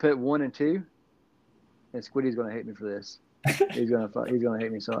I had to put 1 and 2, and Squiddy's going to hate me for this. He's going to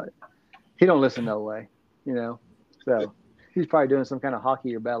hate me. So he don't listen no way, you know. So he's probably doing some kind of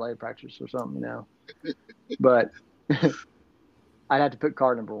hockey or ballet practice or something, you know. But I'd have to put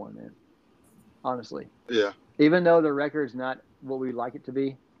Carr number 1, man. Honestly. Yeah. Even though the record's not what we'd like it to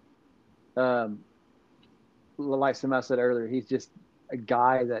be, like somebody said earlier, he's just a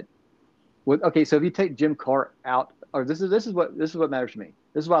guy that. Okay, so if you take Jim Carr out, or this is what matters to me.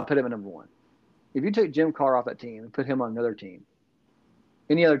 This is why I put him at number 1. If you take Jim Carr off that team and put him on another team,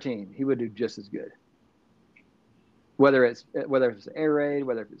 any other team, he would do just as good. Whether it's air raid,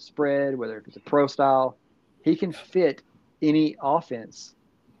 whether it's spread, whether it's a pro style, he can fit any offense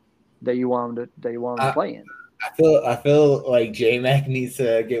that you want him to play in. I feel like JMack needs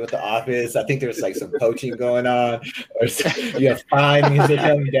to get with the office. I think there's like some coaching going on, or you have fine needs to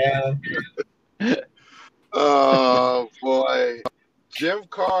come down. Oh boy, Jim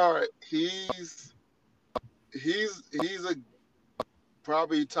Carr, he's a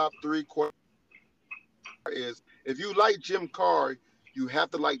probably top 3 quarterback. Is if you like Jim Carr, you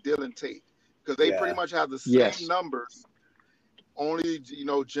have to like Dylan Tate because they pretty much have the same numbers. Only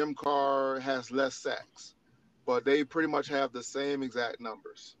Jim Carr has less sacks, but they pretty much have the same exact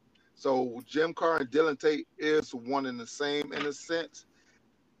numbers. So Jim Carr and Dylan Tate is one and the same in a sense.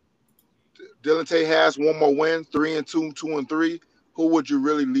 Dylan Tate has 1 more win, 3-2, 2-3. Who would you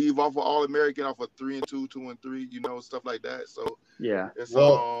really leave off of All-American off of 3-2, 2-3, stuff like that? So it's,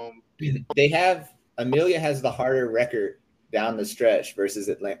 they have Amelia has the harder record down the stretch versus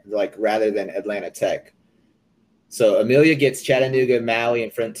rather than Atlanta Tech. So Amelia gets Chattanooga, Maui,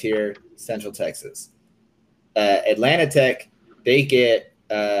 and Frontier, Central Texas. Atlanta Tech, they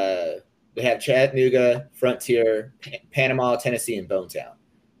have Chattanooga, Frontier, Panama, Tennessee, and Bonetown.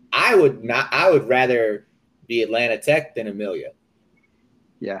 I would rather be Atlanta Tech than Amelia.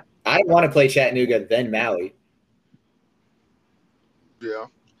 Yeah. I want to play Chattanooga than Maui. Yeah.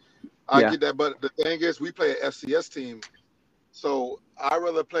 I get that, but the thing is we play an FCS team. So I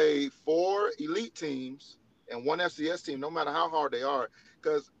rather play 4 elite teams and 1 FCS team, no matter how hard they are.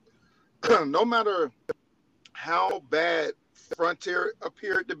 Because no matter how bad Frontier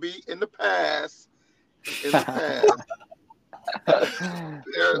appeared to be in the past,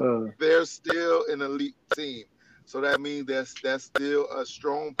 they're still an elite team. So that means that's still a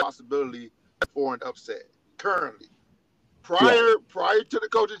strong possibility for an upset currently. Prior to the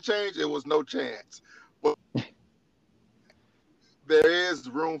coaching change, it was no chance. But there is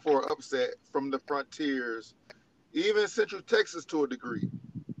room for an upset from the Frontiers, even Central Texas to a degree.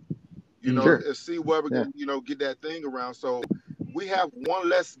 See where we can, get that thing around. So we have 1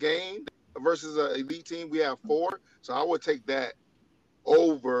 less game versus an elite team. We have 4. So I would take that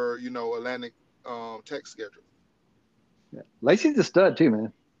over, Atlantic Tech schedule. Yeah. Lacey's a stud too,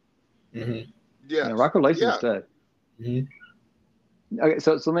 man. Mm-hmm. Yeah. Rocco Lacey's a stud. Mm-hmm. Okay,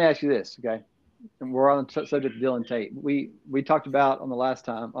 so let me ask you this, okay? And we're on the subject of Dylan Tate. We talked about on the last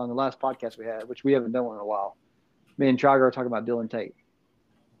podcast we had, which we haven't done one in a while. Me and Trager are talking about Dylan Tate.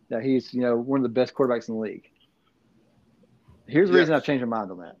 That he's one of the best quarterbacks in the league. Here's the reason I've changed my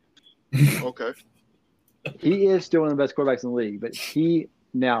mind on that. Okay. He is still one of the best quarterbacks in the league, but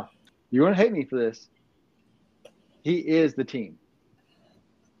now you're going to hate me for this. He is the team.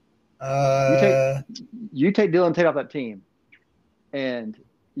 You take Dylan Tate off that team, and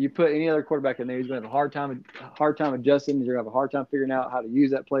you put any other quarterback in there, he's going to have a hard time adjusting. He's going to have a hard time figuring out how to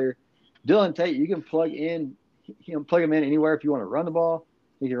use that player. Dylan Tate, you can plug him in anywhere. If you want to run the ball,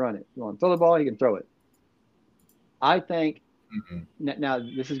 he can run it. If you want to throw the ball, he can throw it. I think now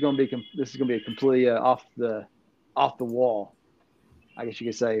this is going to be a completely off the wall. I guess you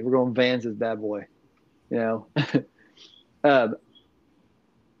could say we're going Vans this bad boy.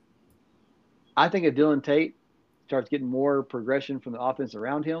 I think if Dylan Tate starts getting more progression from the offense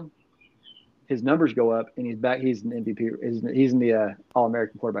around him, his numbers go up, and he's back. He's an MVP. He's in the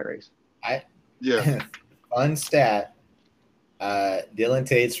All-American quarterback race. Fun stat. Dylan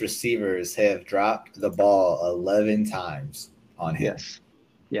Tate's receivers have dropped the ball 11 times on him. Yes.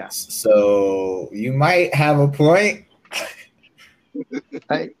 Yeah. So you might have a point.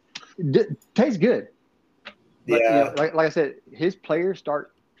 Tate's good. But, like I said, his players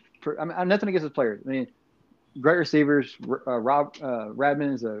start I mean, nothing against his players. I mean, great receivers. Rob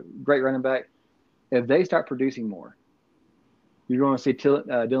Radman is a great running back. If they start producing more, you're going to see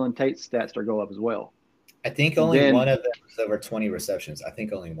Dylan Tate's stats start go up as well. I think only one of them was over 20 receptions. I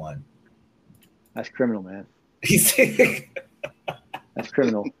think only one. That's criminal, man. He's That's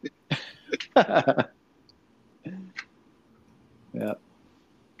criminal. Yeah.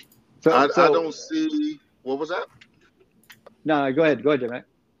 So I don't see. What was that? No, go ahead, JMack.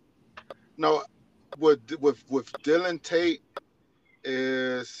 No, with Dylan Tate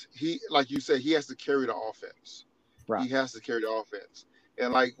is he, like you said, he has to carry the offense. Right. He has to carry the offense.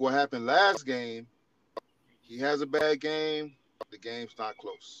 And like what happened last game, he has a bad game. The game's not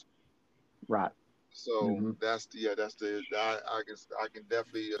close. Right. So I can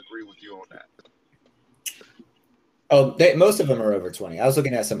definitely agree with you on that. Oh, most of them are over 20. I was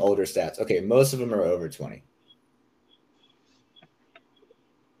looking at some older stats. Okay, most of them are over 20.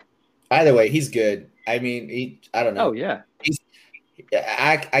 Either way, he's good. I mean, I don't know. Oh, yeah.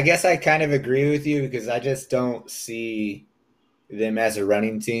 I guess I kind of agree with you because I just don't see them as a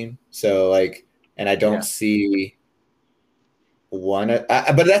running team. So, and I don't see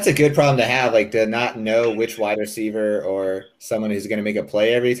but that's a good problem to have, to not know which wide receiver or someone who's going to make a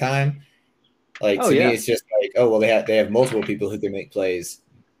play every time. Me, it's just they have multiple people who can make plays.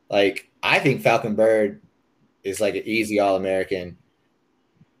 I think Falcon Bird is an easy All-American.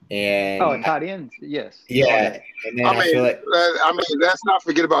 And tight ends, yes. Yeah. And then I feel let's not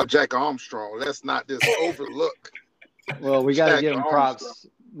forget about Jack Armstrong. Let's not just overlook. Well, we got to give him props.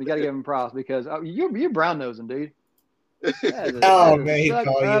 We got to give him props because you're brown nosing, dude. Man, he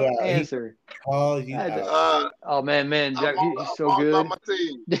called you out. Answer. He called you out. Man, Jack, he's so good. My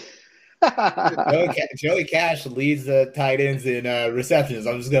team. Joey Cash leads the tight ends in receptions.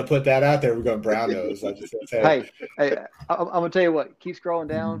 I'm just gonna put that out there. We're going brown nose. Hey, I'm gonna tell you what. Keep scrolling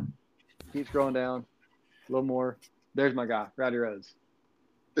down. A little more. There's my guy, Rowdy Rhodes.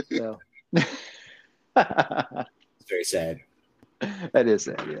 So. It's very sad. That is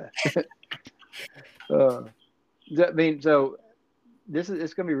sad, yeah. I mean, so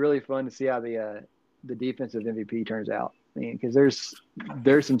it's gonna be really fun to see how the defensive MVP turns out. I mean, because there's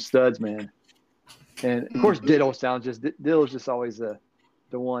some studs, man, and of course Diddle's just always the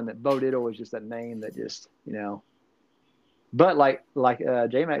one that Bo Diddle is just that name that just But like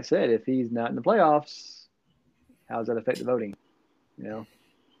JMack said, if he's not in the playoffs, how does that affect the voting? Yeah.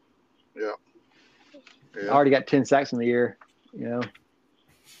 I already got 10 sacks in the year. Yeah,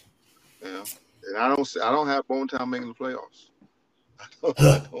 and I don't have Bonetown making the playoffs.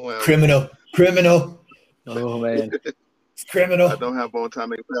 Criminal. Oh man. Criminal. I don't have Bonetown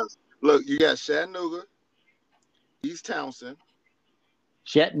making the playoffs. Look, you got Chattanooga, East Townsend.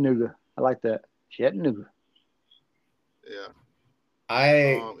 Chattanooga. I like that. Chattanooga. Yeah.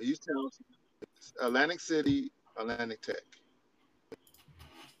 East Townsend, Atlantic City, Atlantic Tech.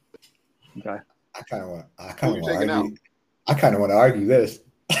 Okay. I kind of want to argue this.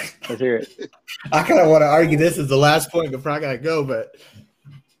 Let's hear it. I kind of want to argue this as the last point before I gotta go, but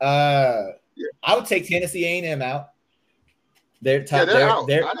I would take Tennessee A&M out. They're top. Out.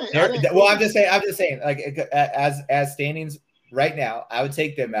 Well, I'm just saying, as standings right now, I would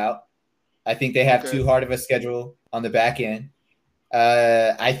take them out. I think they have too hard of a schedule on the back end.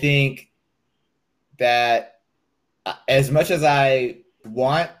 I think that as much as I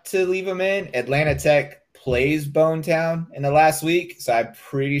want to leave them in, Atlanta Tech plays Bonetown in the last week, so I'm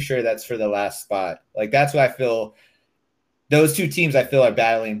pretty sure that's for the last spot. That's what I feel. Those two teams I feel are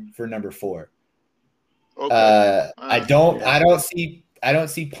battling for number 4. Okay. I don't see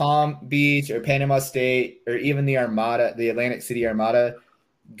Palm Beach or Panama State or even the Armada, the Atlantic City Armada,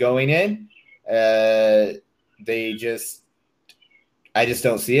 going in. I just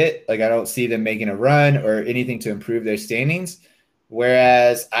don't see it. I don't see them making a run or anything to improve their standings.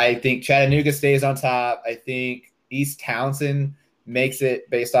 Whereas I think Chattanooga stays on top. I think East Townsend makes it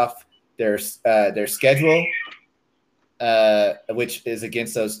based off their schedule, which is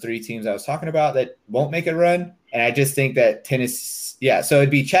against those 3 teams I was talking about that won't make a run. And I just think that so it'd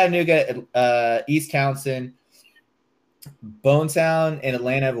be Chattanooga, East Townsend, Bonetown, and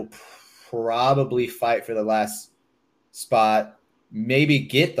Atlanta will probably fight for the last spot, maybe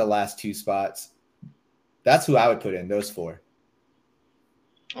get the last 2 spots. That's who I would put in, those 4.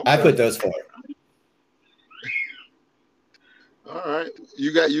 Okay. I put those 4. All right.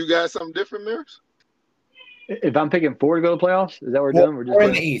 You got something different, Mirrors? If I'm picking 4 to go to the playoffs, is that what we're doing? We're just 4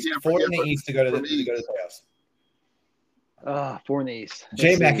 in the East. 4 in the East to go to the playoffs. 4 in the East.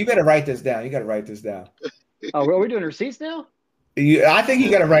 JMack, you got to write this down. Are we doing receipts now? I think you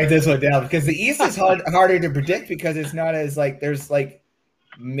got to write this one down because the East is harder to predict because it's not as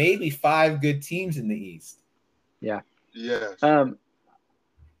maybe 5 good teams in the East. Yes. If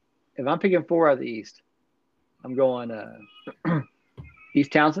I'm picking 4 out of the East, I'm going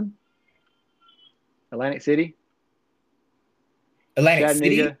East Townsend, Atlantic City, Atlantic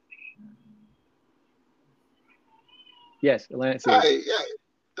Chattanooga. City. Yes, Atlantic City. Hey,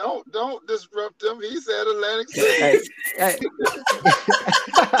 don't disrupt him. He said Atlantic City. Hey.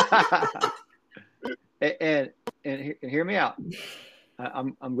 and hear me out.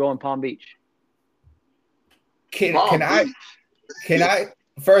 I'm going Palm Beach. Can I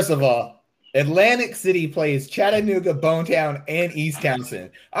first of all, Atlantic City plays Chattanooga, Bonetown, and East Townsend.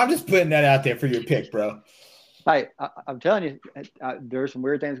 I'm just putting that out there for your pick, bro. Hey, I'm telling you, there's some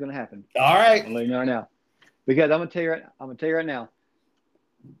weird things going to happen. All right. I'm letting you know right now, because I'm gonna tell you right now.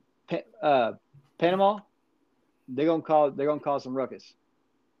 Panama, they're gonna cause some ruckus.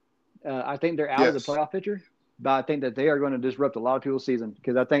 I think they're out of the playoff picture, but I think that they are going to disrupt a lot of people's season,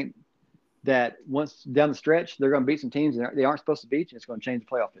 because I think that once down the stretch they're going to beat some teams they aren't supposed to beat, and it's going to change the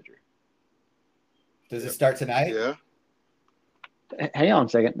playoff picture. Does it start tonight? Yeah. Hang on a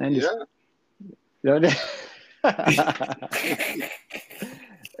second, man. You're gonna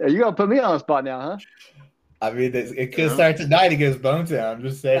put me on the spot now, huh? I mean, it could start tonight against Bonetown. I'm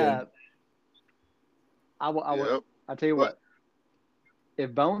just saying. I'll tell you what.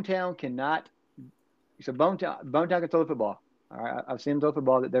 If Bonetown cannot, so Bonetown can throw the football. All right, I've seen them throw the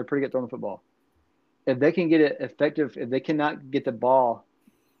football. They're pretty good throwing the football. If they can get it effective, if they cannot get the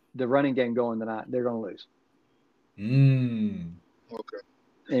running game going tonight, they're going to lose. Okay.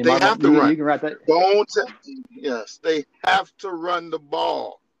 And they have to run. You can write that. Yes, they have to run the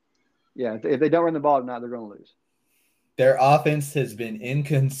ball. Yeah, if they don't run the ball tonight, they're going to lose. Their offense has been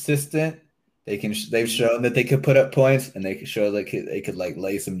inconsistent. They've shown that they could put up points, and they could show they could like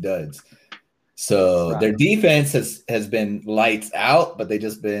lay some duds. So their defense has been lights out, but they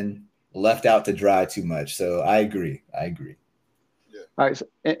just been left out to dry too much. So I agree. Yeah. All right, so,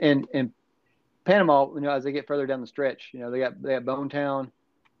 and Panama, as they get further down the stretch, they got Bonetown,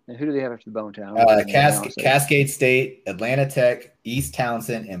 and who do they have after the Bonetown? Cascade State, Atlanta Tech, East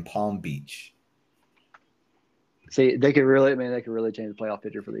Townsend, and Palm Beach. See, they could really change the playoff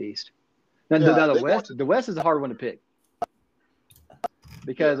picture for the East. Now, the West is a hard one to pick,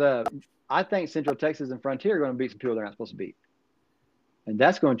 because I think Central Texas and Frontier are going to beat some people they're not supposed to beat, and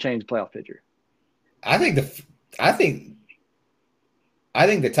that's going to change the playoff picture. I think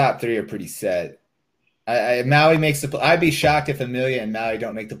the top 3 are pretty set. Maui makes I'd be shocked if Amelia and Maui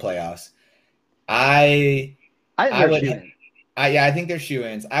don't make the playoffs. I think they're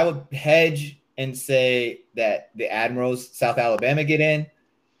shoo-ins. I would hedge and say that the Admirals, South Alabama, get in.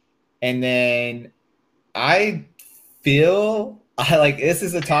 And then I feel this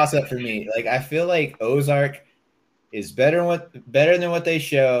is a toss-up for me. Like, I feel like Ozark is better than what they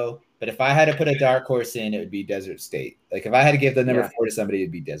show. But if I had to put a dark horse in, it would be Desert State. Like, if I had to give the number 4 to somebody,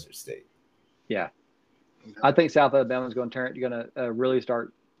 it'd be Desert State. Yeah, I think South Alabama is going to really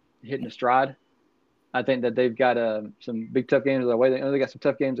start hitting a stride. I think that they've got some big tough games away. They got some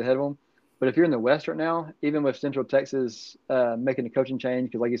tough games ahead of them. But if you're in the West right now, even with Central Texas making the coaching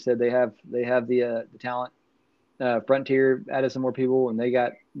change, because like you said, they have the talent. Frontier added some more people, and they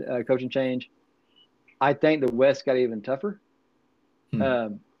got a coaching change. I think the West got even tougher.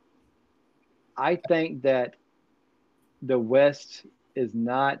 I think that the West is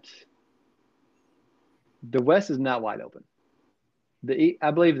not wide open.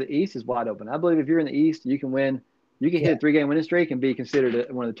 I believe the East is wide open. I believe if you're in the East, you can win. You can hit a 3-game winning streak and be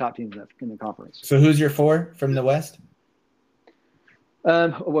considered one of the top teams in the conference. So who's your 4 from the West?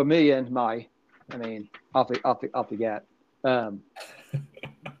 Well, me and Mai. I mean, off the gap.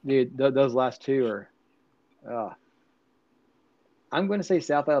 Dude, those last 2 are. I'm going to say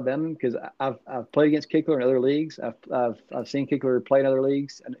South Alabama, because I've played against Kickler in other leagues. I've seen Kickler play in other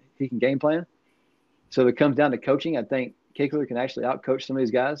leagues, and he can game plan. So if it comes down to coaching, I think Kickler can actually outcoach some of these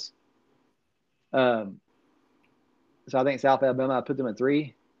guys. So I think South Alabama, I put them at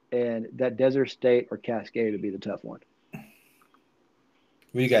 3, and that Desert State or Cascade would be the tough one. What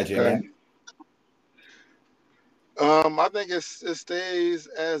do you got, JMack? I think it stays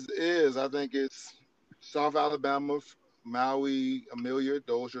as is. I think it's South Alabama, Maui, Amelia.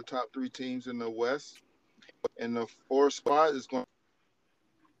 Those are your top 3 teams in the West. And the 4th spot is going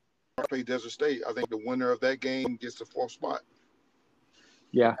to play Desert State. I think the winner of that game gets the 4th spot.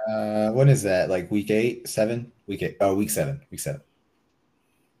 Yeah. When is that? Like week 8, 7? Week 8. Oh, week 7.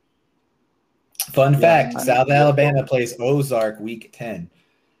 Fun fact: South Alabama plays Ozark week 10.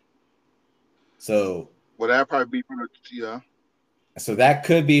 So. Well, that'd probably be for So that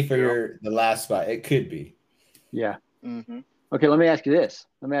could be for the last spot. It could be. Yeah. Mm-hmm. Okay, let me ask you this.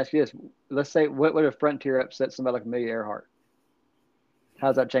 Let's say, what if Frontier upsets somebody like Amelia Earhart? How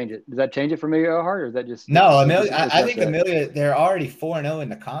does that change it? Does that change it for Amelia Earhart, or is that just no? Amelia, I think Amelia, they're already 4-0 in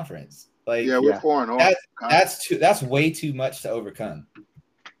the conference. Like, Yeah, we're 4-0. That's way too much to overcome.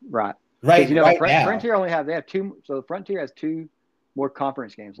 Right. Right. You know, right now. Frontier they have two. So Frontier has 2 more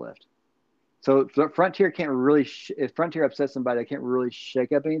conference games left. So Frontier can't really if Frontier upsets somebody, they can't really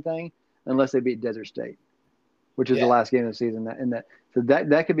shake up anything unless they beat Desert State, which is the last game of the season. So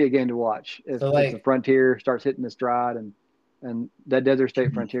that could be a game to watch if the Frontier starts hitting the stride, and that Desert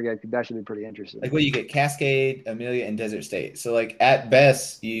State Frontier game could actually be pretty interesting. Like, what you get: Cascade, Amelia, and Desert State. So, like, at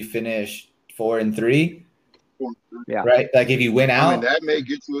best, you finish 4-3. Yeah. Right. Like, if you win out, I mean, that may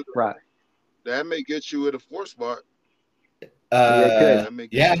get you right. That may get you at a 4 spot. Yeah, it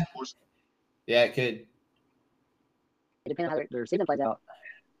could. Yeah, it could. Depending on how their season plays out.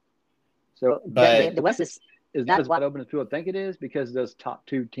 So, but the West is not as wide open as people think it is because of those top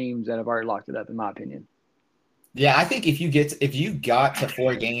 2 teams that have already locked it up, in my opinion. Yeah, I think if you got to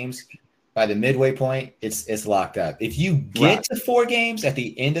 4 games by the midway point, it's locked up. If you get to 4 games at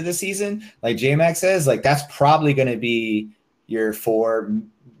the end of the season, like JMack says, like, that's probably going to be your 4.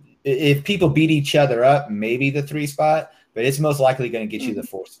 If people beat each other up, maybe the 3 spot, but it's most likely going to get you the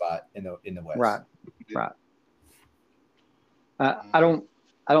 4th spot in the West. Right. I don't.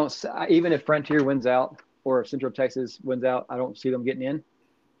 Even if Frontier wins out or if Central Texas wins out, I don't see them getting in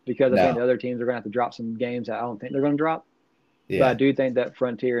because I think the other teams are going to have to drop some games that I don't think they're going to drop. Yeah. But I do think that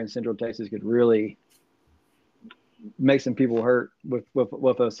Frontier and Central Texas could really make some people hurt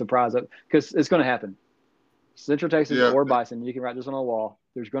with a surprise up because it's going to happen. Central Texas or Bison, you can write this on a wall.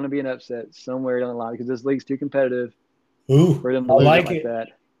 There's going to be an upset somewhere down the line because this league's too competitive for them to lose like that.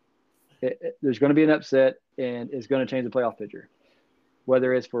 There's going to be an upset, and it's going to change the playoff picture.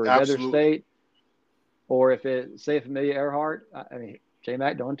 Whether it's for Desert State or if Amelia Earhart. I mean,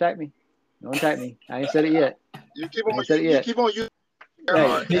 JMack, don't attack me. Don't attack me. I ain't said it yet. You keep on using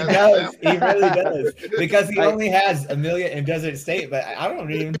Earhart. He does. He really does. Because he only has Amelia and Desert State, but I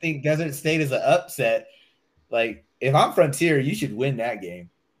don't even think Desert State is an upset. Like, if I'm Frontier, you should win that game.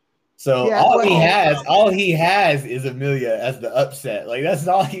 So all he has is Amelia as the upset. Like, that's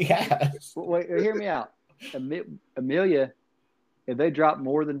all he has. Wait, hear me out. Amelia, if they drop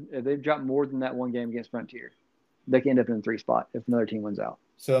more than that one game against Frontier, they can end up in the 3 spot if another team wins out.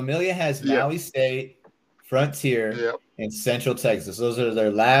 So Amelia has Maui State, Frontier, and Central Texas. Those are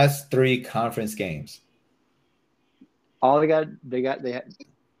their last 3 conference games. All they had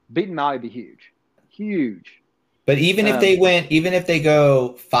beating Maui would be huge. But even if they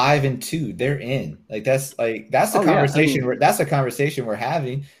go 5-2, they're in. That's the conversation. That's a conversation we're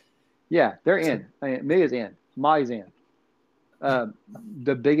having. Yeah, they're in. I mean, Amelia's in. Maui's in.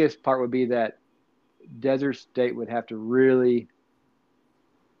 The biggest part would be that Desert State would have to really.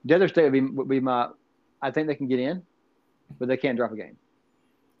 Desert State would be my. I think they can get in, but they can't drop a game.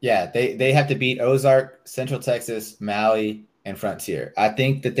 Yeah, they have to beat Ozark, Central Texas, Maui, and Frontier. I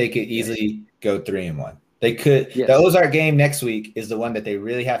think that they could easily go 3-1. They could. Yes. The Ozark game next week is the one that they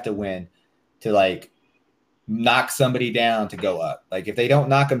really have to win to, like, knock somebody down to go up. Like, if they don't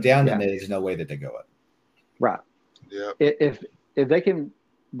knock them down, then there's no way that they go up. Right. Yeah. If they can,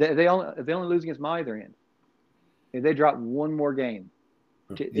 if they only lose against Maui, they're in. If they drop one more game,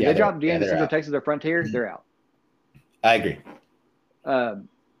 if they drop the end of Central Texas or Frontier, they're out. I agree.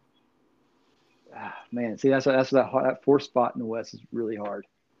 Man, see, that's that 4th spot in the West is really hard.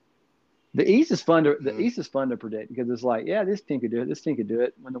 The East is fun to predict because it's like, this team could do it. This team could do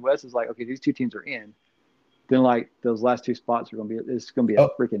it. When the West is like, okay, these 2 teams are in, then like those last 2 spots are going to be. It's going to be a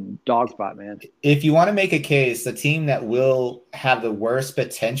freaking dogfight, man. If you want to make a case, the team that will have the worst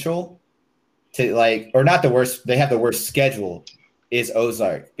potential to, like, or not the worst, they have the worst schedule is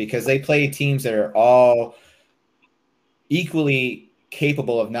Ozark because they play teams that are all equally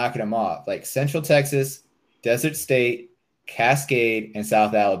capable of knocking them off, like Central Texas, Desert State, Cascade, and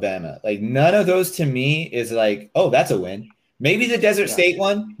South Alabama. Like, none of those to me is like, oh, that's a win. Maybe the Desert State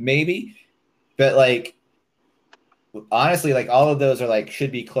one, maybe, but like, honestly, like, all of those are like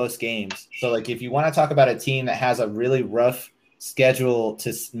should be close games. So like, if you want to talk about a team that has a really rough schedule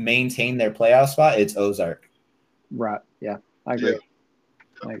to maintain their playoff spot, it's Ozark. Right. Yeah, I agree.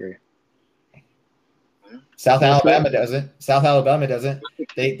 I agree. South Alabama doesn't.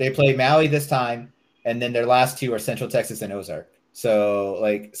 They play Maui this time, and then their last 2 are Central Texas and Ozark. So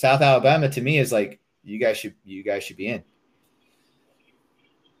like, South Alabama to me is like, you guys should be in.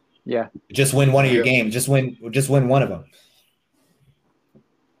 Yeah. Just win one of your games. Just win one of them.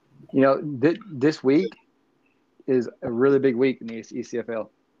 You know, this week is a really big week in the ECFL.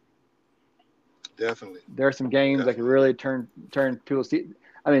 Definitely. There are some games that could really turn people's season.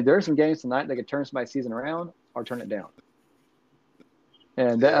 I mean, there are some games tonight that could turn somebody's season around or turn it down.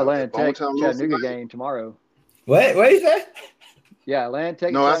 And that Atlanta Tech Chattanooga game tomorrow. What is that? Yeah, Atlanta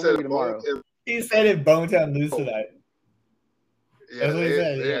Tech No, I said Chattanooga tomorrow. He said if Bonetown lose tonight. Yeah,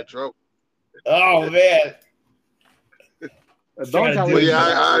 they're in trouble. Oh man.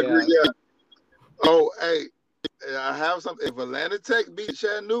 I agree. Yeah. Oh, hey, I have something. If Atlanta Tech beat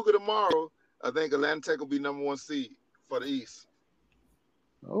Chattanooga tomorrow, I think Atlanta Tech will be number 1 seed for the East.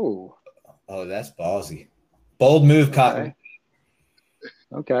 Oh, that's ballsy. Bold move, Cotton.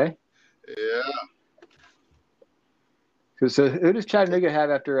 Okay. Yeah. So who does Chattanooga have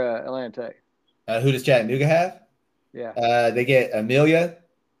after Atlanta Tech? Who does Chattanooga have? Yeah. They get Amelia,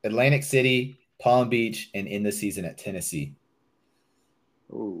 Atlantic City, Palm Beach, and in the season at Tennessee.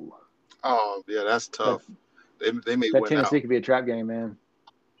 Ooh. Oh, yeah, that's tough. They may that win Tennessee out. could be a trap game, man.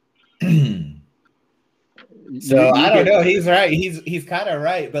 So I don't know. He's right. He's kind of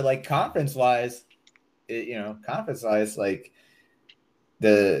right, but like conference wise, like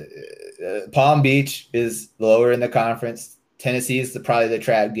the Palm Beach is lower in the conference. Tennessee is probably the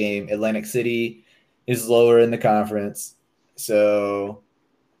trap game. Atlantic City is lower in the conference. So,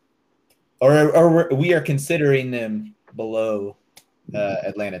 or we are considering them below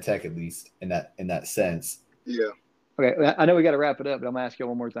Atlanta Tech, at least in that sense. Yeah. Okay, I know we got to wrap it up, but I'm gonna ask you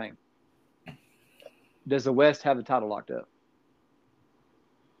one more thing. Does the West have the title locked up?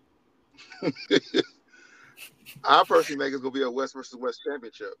 I personally think it's gonna be a West versus West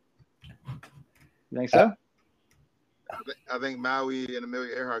championship. You think so? I think Maui and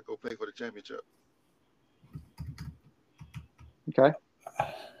Amelia Earhart go play for the championship. Okay.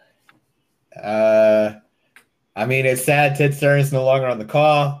 I mean, it's sad Ted Stern's no longer on the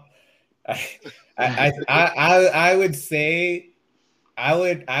call. I would say I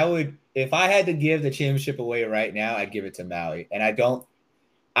would if I had to give the championship away right now, I'd give it to Maui. And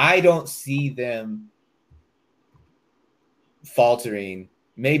I don't see them faltering,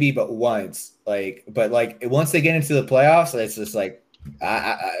 maybe but once. But once they get into the playoffs, it's just like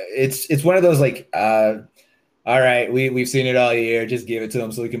it's one of those like all right, we've seen it all year. Just give it to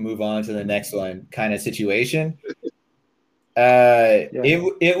them so we can move on to the next one kind of situation.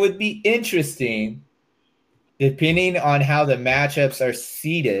 It would be interesting, depending on how the matchups are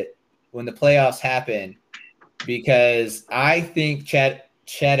seeded when the playoffs happen, because I think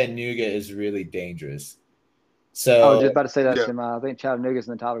Chattanooga is really dangerous. So I was just about to say that, Tim. I think Chattanooga's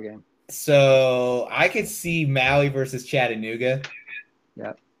in the title game. So I could see Maui versus Chattanooga.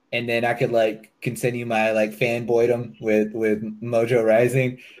 Yeah. And then I could continue my fanboydom with Mojo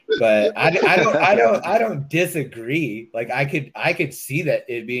Rising, but I don't disagree. I could see that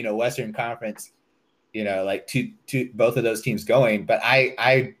it being a Western Conference, to both of those teams going, but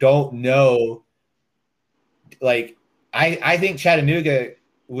I don't know. I think Chattanooga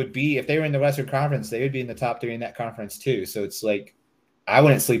would be, if they were in the Western Conference, they would be in the top 3 in that conference too. So it's I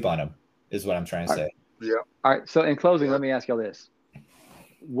wouldn't sleep on them, is what I'm trying to say. Yeah. All right. So in closing, let me ask y'all this.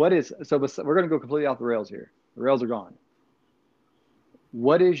 We're going to go completely off the rails here. The rails are gone.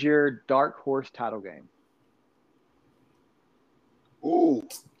 What is your dark horse title game? Ooh.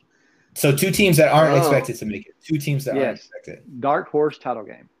 So 2 teams that aren't expected to make it. 2 teams that aren't expected. Dark horse title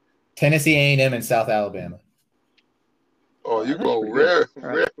game. Tennessee A&M and South Alabama. Oh, you go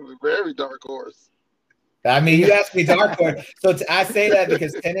very dark horse. I mean, you asked me dark horse, so I say that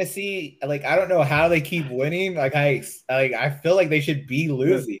because Tennessee, I don't know how they keep winning. I feel like they should be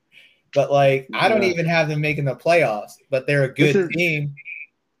losing, but I don't even have them making the playoffs. But they're a good team.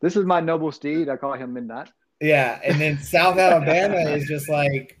 This is my noble steed. I call him Midnight. Yeah, and then South Alabama is just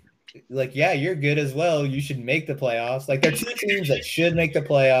yeah, you're good as well. You should make the playoffs. They're 2 teams that should make the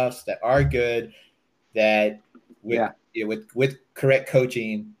playoffs, that are good, that with correct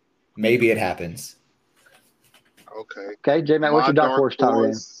coaching, maybe it happens. Okay, JMack, what's your dark horse title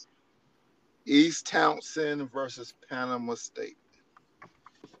game? East Townsend versus Panama State.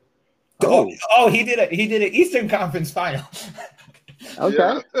 Oh, he did an Eastern Conference final. Okay,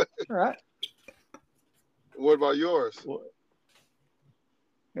 all right. What about yours?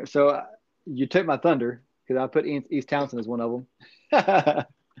 So you took my thunder because I put East Townsend as one of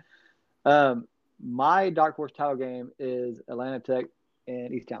them. My dark horse title game is Atlanta Tech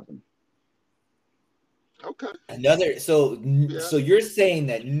and East Townsend. Okay. So you're saying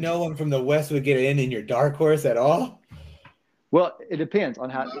that no one from the West would get in your dark horse at all? Well, it depends on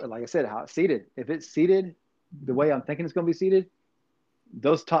how, like I said, how it's seeded. If it's seeded the way I'm thinking it's going to be seeded,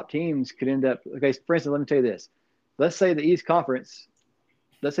 those top teams could end up. Okay, for instance, let me tell you this. Let's say the East Conference.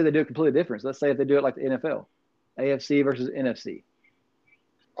 Let's say they do it completely different. Let's say if they do it like the NFL, AFC versus NFC.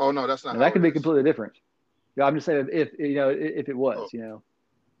 Oh no, that's not. Now, that could it be is. completely different. Yeah, I'm just saying if it was, Oh.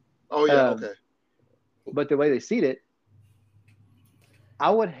 Oh yeah, okay. But the way they seed it, I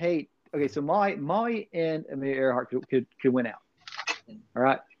would hate. Okay, so Molly and Amelia Earhart could win out. All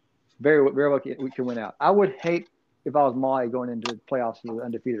right, very well we can win out. I would hate if I was Molly going into the playoffs with an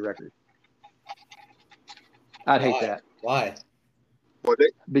undefeated record. I'd hate that. Why? Well,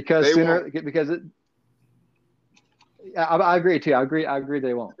 because they sooner won't. because it. I agree too. I agree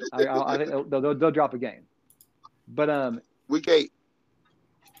they won't. I think they'll drop a game. But Week 8.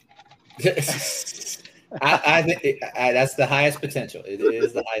 I think that's the highest potential. It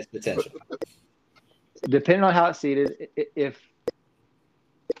is the highest potential. Depending on how it's seeded, if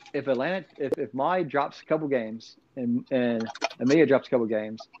Mai drops a couple games and Amelia drops a couple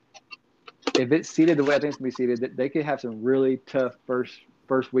games, if it's seeded the way I think it's gonna be seeded, they could have some really tough first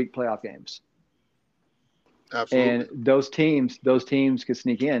week playoff games. Absolutely. And those teams could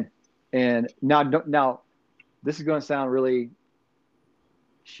sneak in. And now this is going to sound really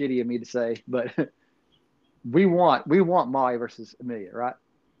shitty of me to say, but we want Molly versus Amelia, right?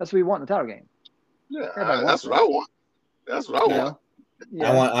 That's what we want in the title game. Yeah, that's what I want. That's what I want.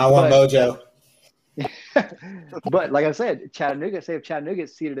 Yeah, I want Mojo. But like I said, if Chattanooga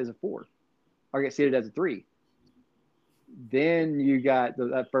gets seeded as a 4 or gets seeded as a 3, then you got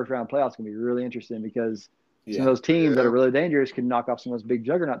that first round playoffs going to be really interesting because some of those teams that are really dangerous can knock off some of those big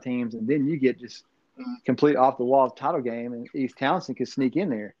juggernaut teams, and then you get just complete off the wall title game, and East Townsend could sneak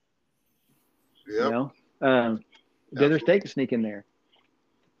in there. Yep. Desert State could sneak in there.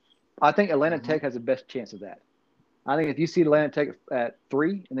 I think Atlanta Tech has the best chance of that. I think if you see Atlanta Tech at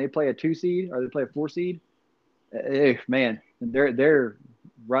 3 and they play a 2 seed or they play a 4 seed, man, they're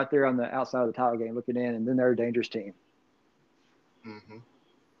right there on the outside of the title game looking in, and then they're a dangerous team.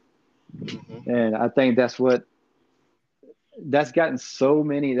 And I think that's gotten so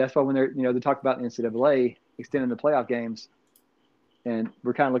many. That's why when they talk about the NCAA extending the playoff games, and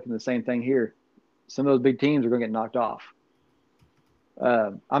we're kind of looking at the same thing here. Some of those big teams are going to get knocked off.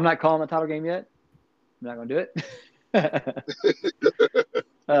 I'm not calling the title game yet. I'm not going to do it.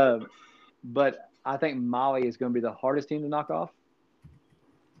 But I think Maui is going to be the hardest team to knock off.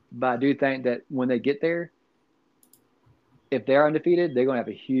 But I do think that when they get there, if they're undefeated, they're going to have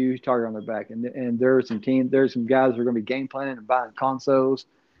a huge target on their back. And there's some guys who are going to be game planning and buying consoles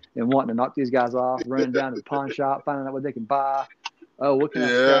and wanting to knock these guys off, running down to the pawn shop, finding out what they can buy. Oh, what can I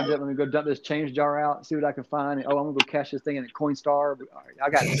scrounge up? Let me go dump this change jar out, see what I can find. And, I'm going to go cash this thing in at Coinstar. I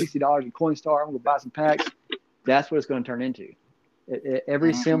got $60 in Coinstar. I'm going to buy some packs. That's what it's going to turn into.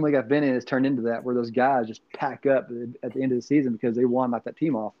 Every sim league I've been in has turned into that, where those guys just pack up at the end of the season because they want to knock that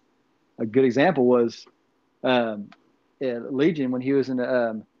team off. A good example was Legion when he was in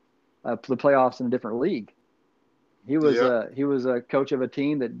the playoffs in a different league. He was a coach of a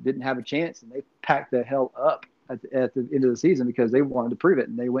team that didn't have a chance, and they packed the hell up at the end of the season because they wanted to prove it,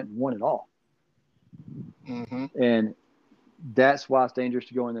 and they went and won it all. And that's why it's dangerous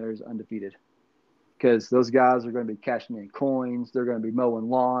to go in there as undefeated, because those guys are going to be cashing in coins. They're going to be mowing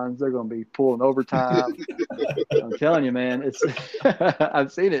lawns. They're going to be pulling overtime. I'm telling you, man, it's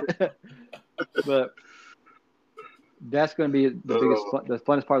I've seen it. But that's going to be the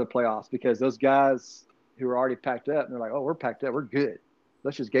funnest part of the playoffs, because those guys who are already packed up, and they're like, oh, we're packed up. We're good.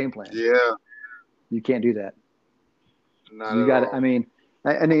 Let's just game plan. Yeah. You can't do that. Not you at got all. I mean,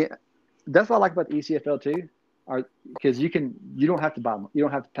 that's what I like about the ECFL too, because you don't have to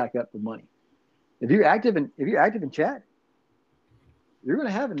pack up the money. If you're active in chat, you're going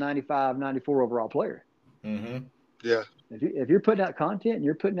to have a 95, 94 overall player. Yeah. If you're putting out content and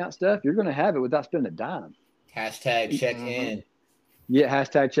you're putting out stuff, you're going to have it without spending a dime. Hashtag check in. Yeah,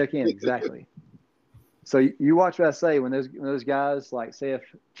 hashtag check in, exactly. So you watch what I say when those guys, like say if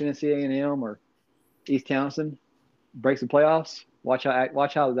Tennessee A&M or East Townsend breaks the playoffs, watch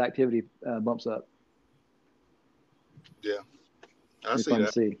how the activity bumps up. Yeah, I It's see fun that.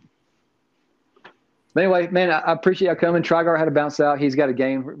 to see. But anyway, man, I appreciate y'all coming. Trigar had to bounce out. He's got a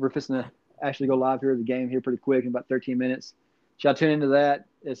game. We're fixing to actually go live here. The game here pretty quick in about 13 minutes. Y'all tune into that.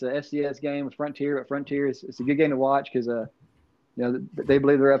 It's a FCS game with Frontier. But Frontier it's a good game to watch because they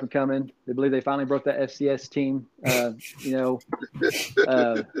believe they're up and coming. They believe they finally broke that FCS team.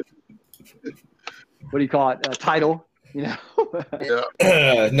 What do you call it? Title. Yeah.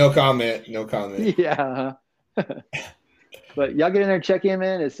 No comment. Yeah. But y'all get in there and check in,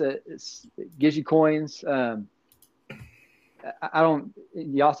 man. It gives you coins. You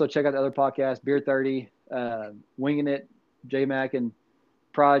also check out the other podcasts, Beer 30, Winging It, JMack and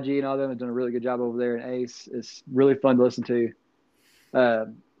Prodigy and all them have done a really good job over there. And Ace, it's really fun to listen to.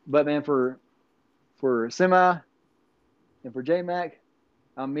 But man, for Semi and for JMack,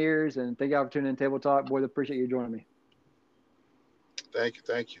 I'm Mears, and thank y'all for tuning in Table Talk. Boys, appreciate you joining me.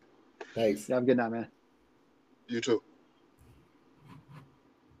 Thank you. Thanks. Yeah, have a good night, man. You too.